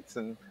invites,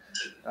 and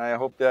I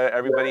hope that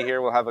everybody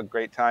here will have a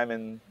great time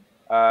and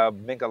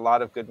make a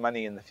lot of good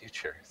money in the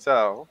future.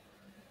 So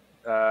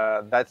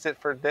that's it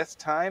for this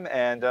time,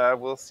 and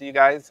we'll see you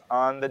guys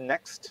on the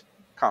next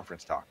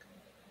conference talk.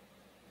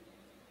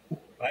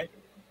 Bye.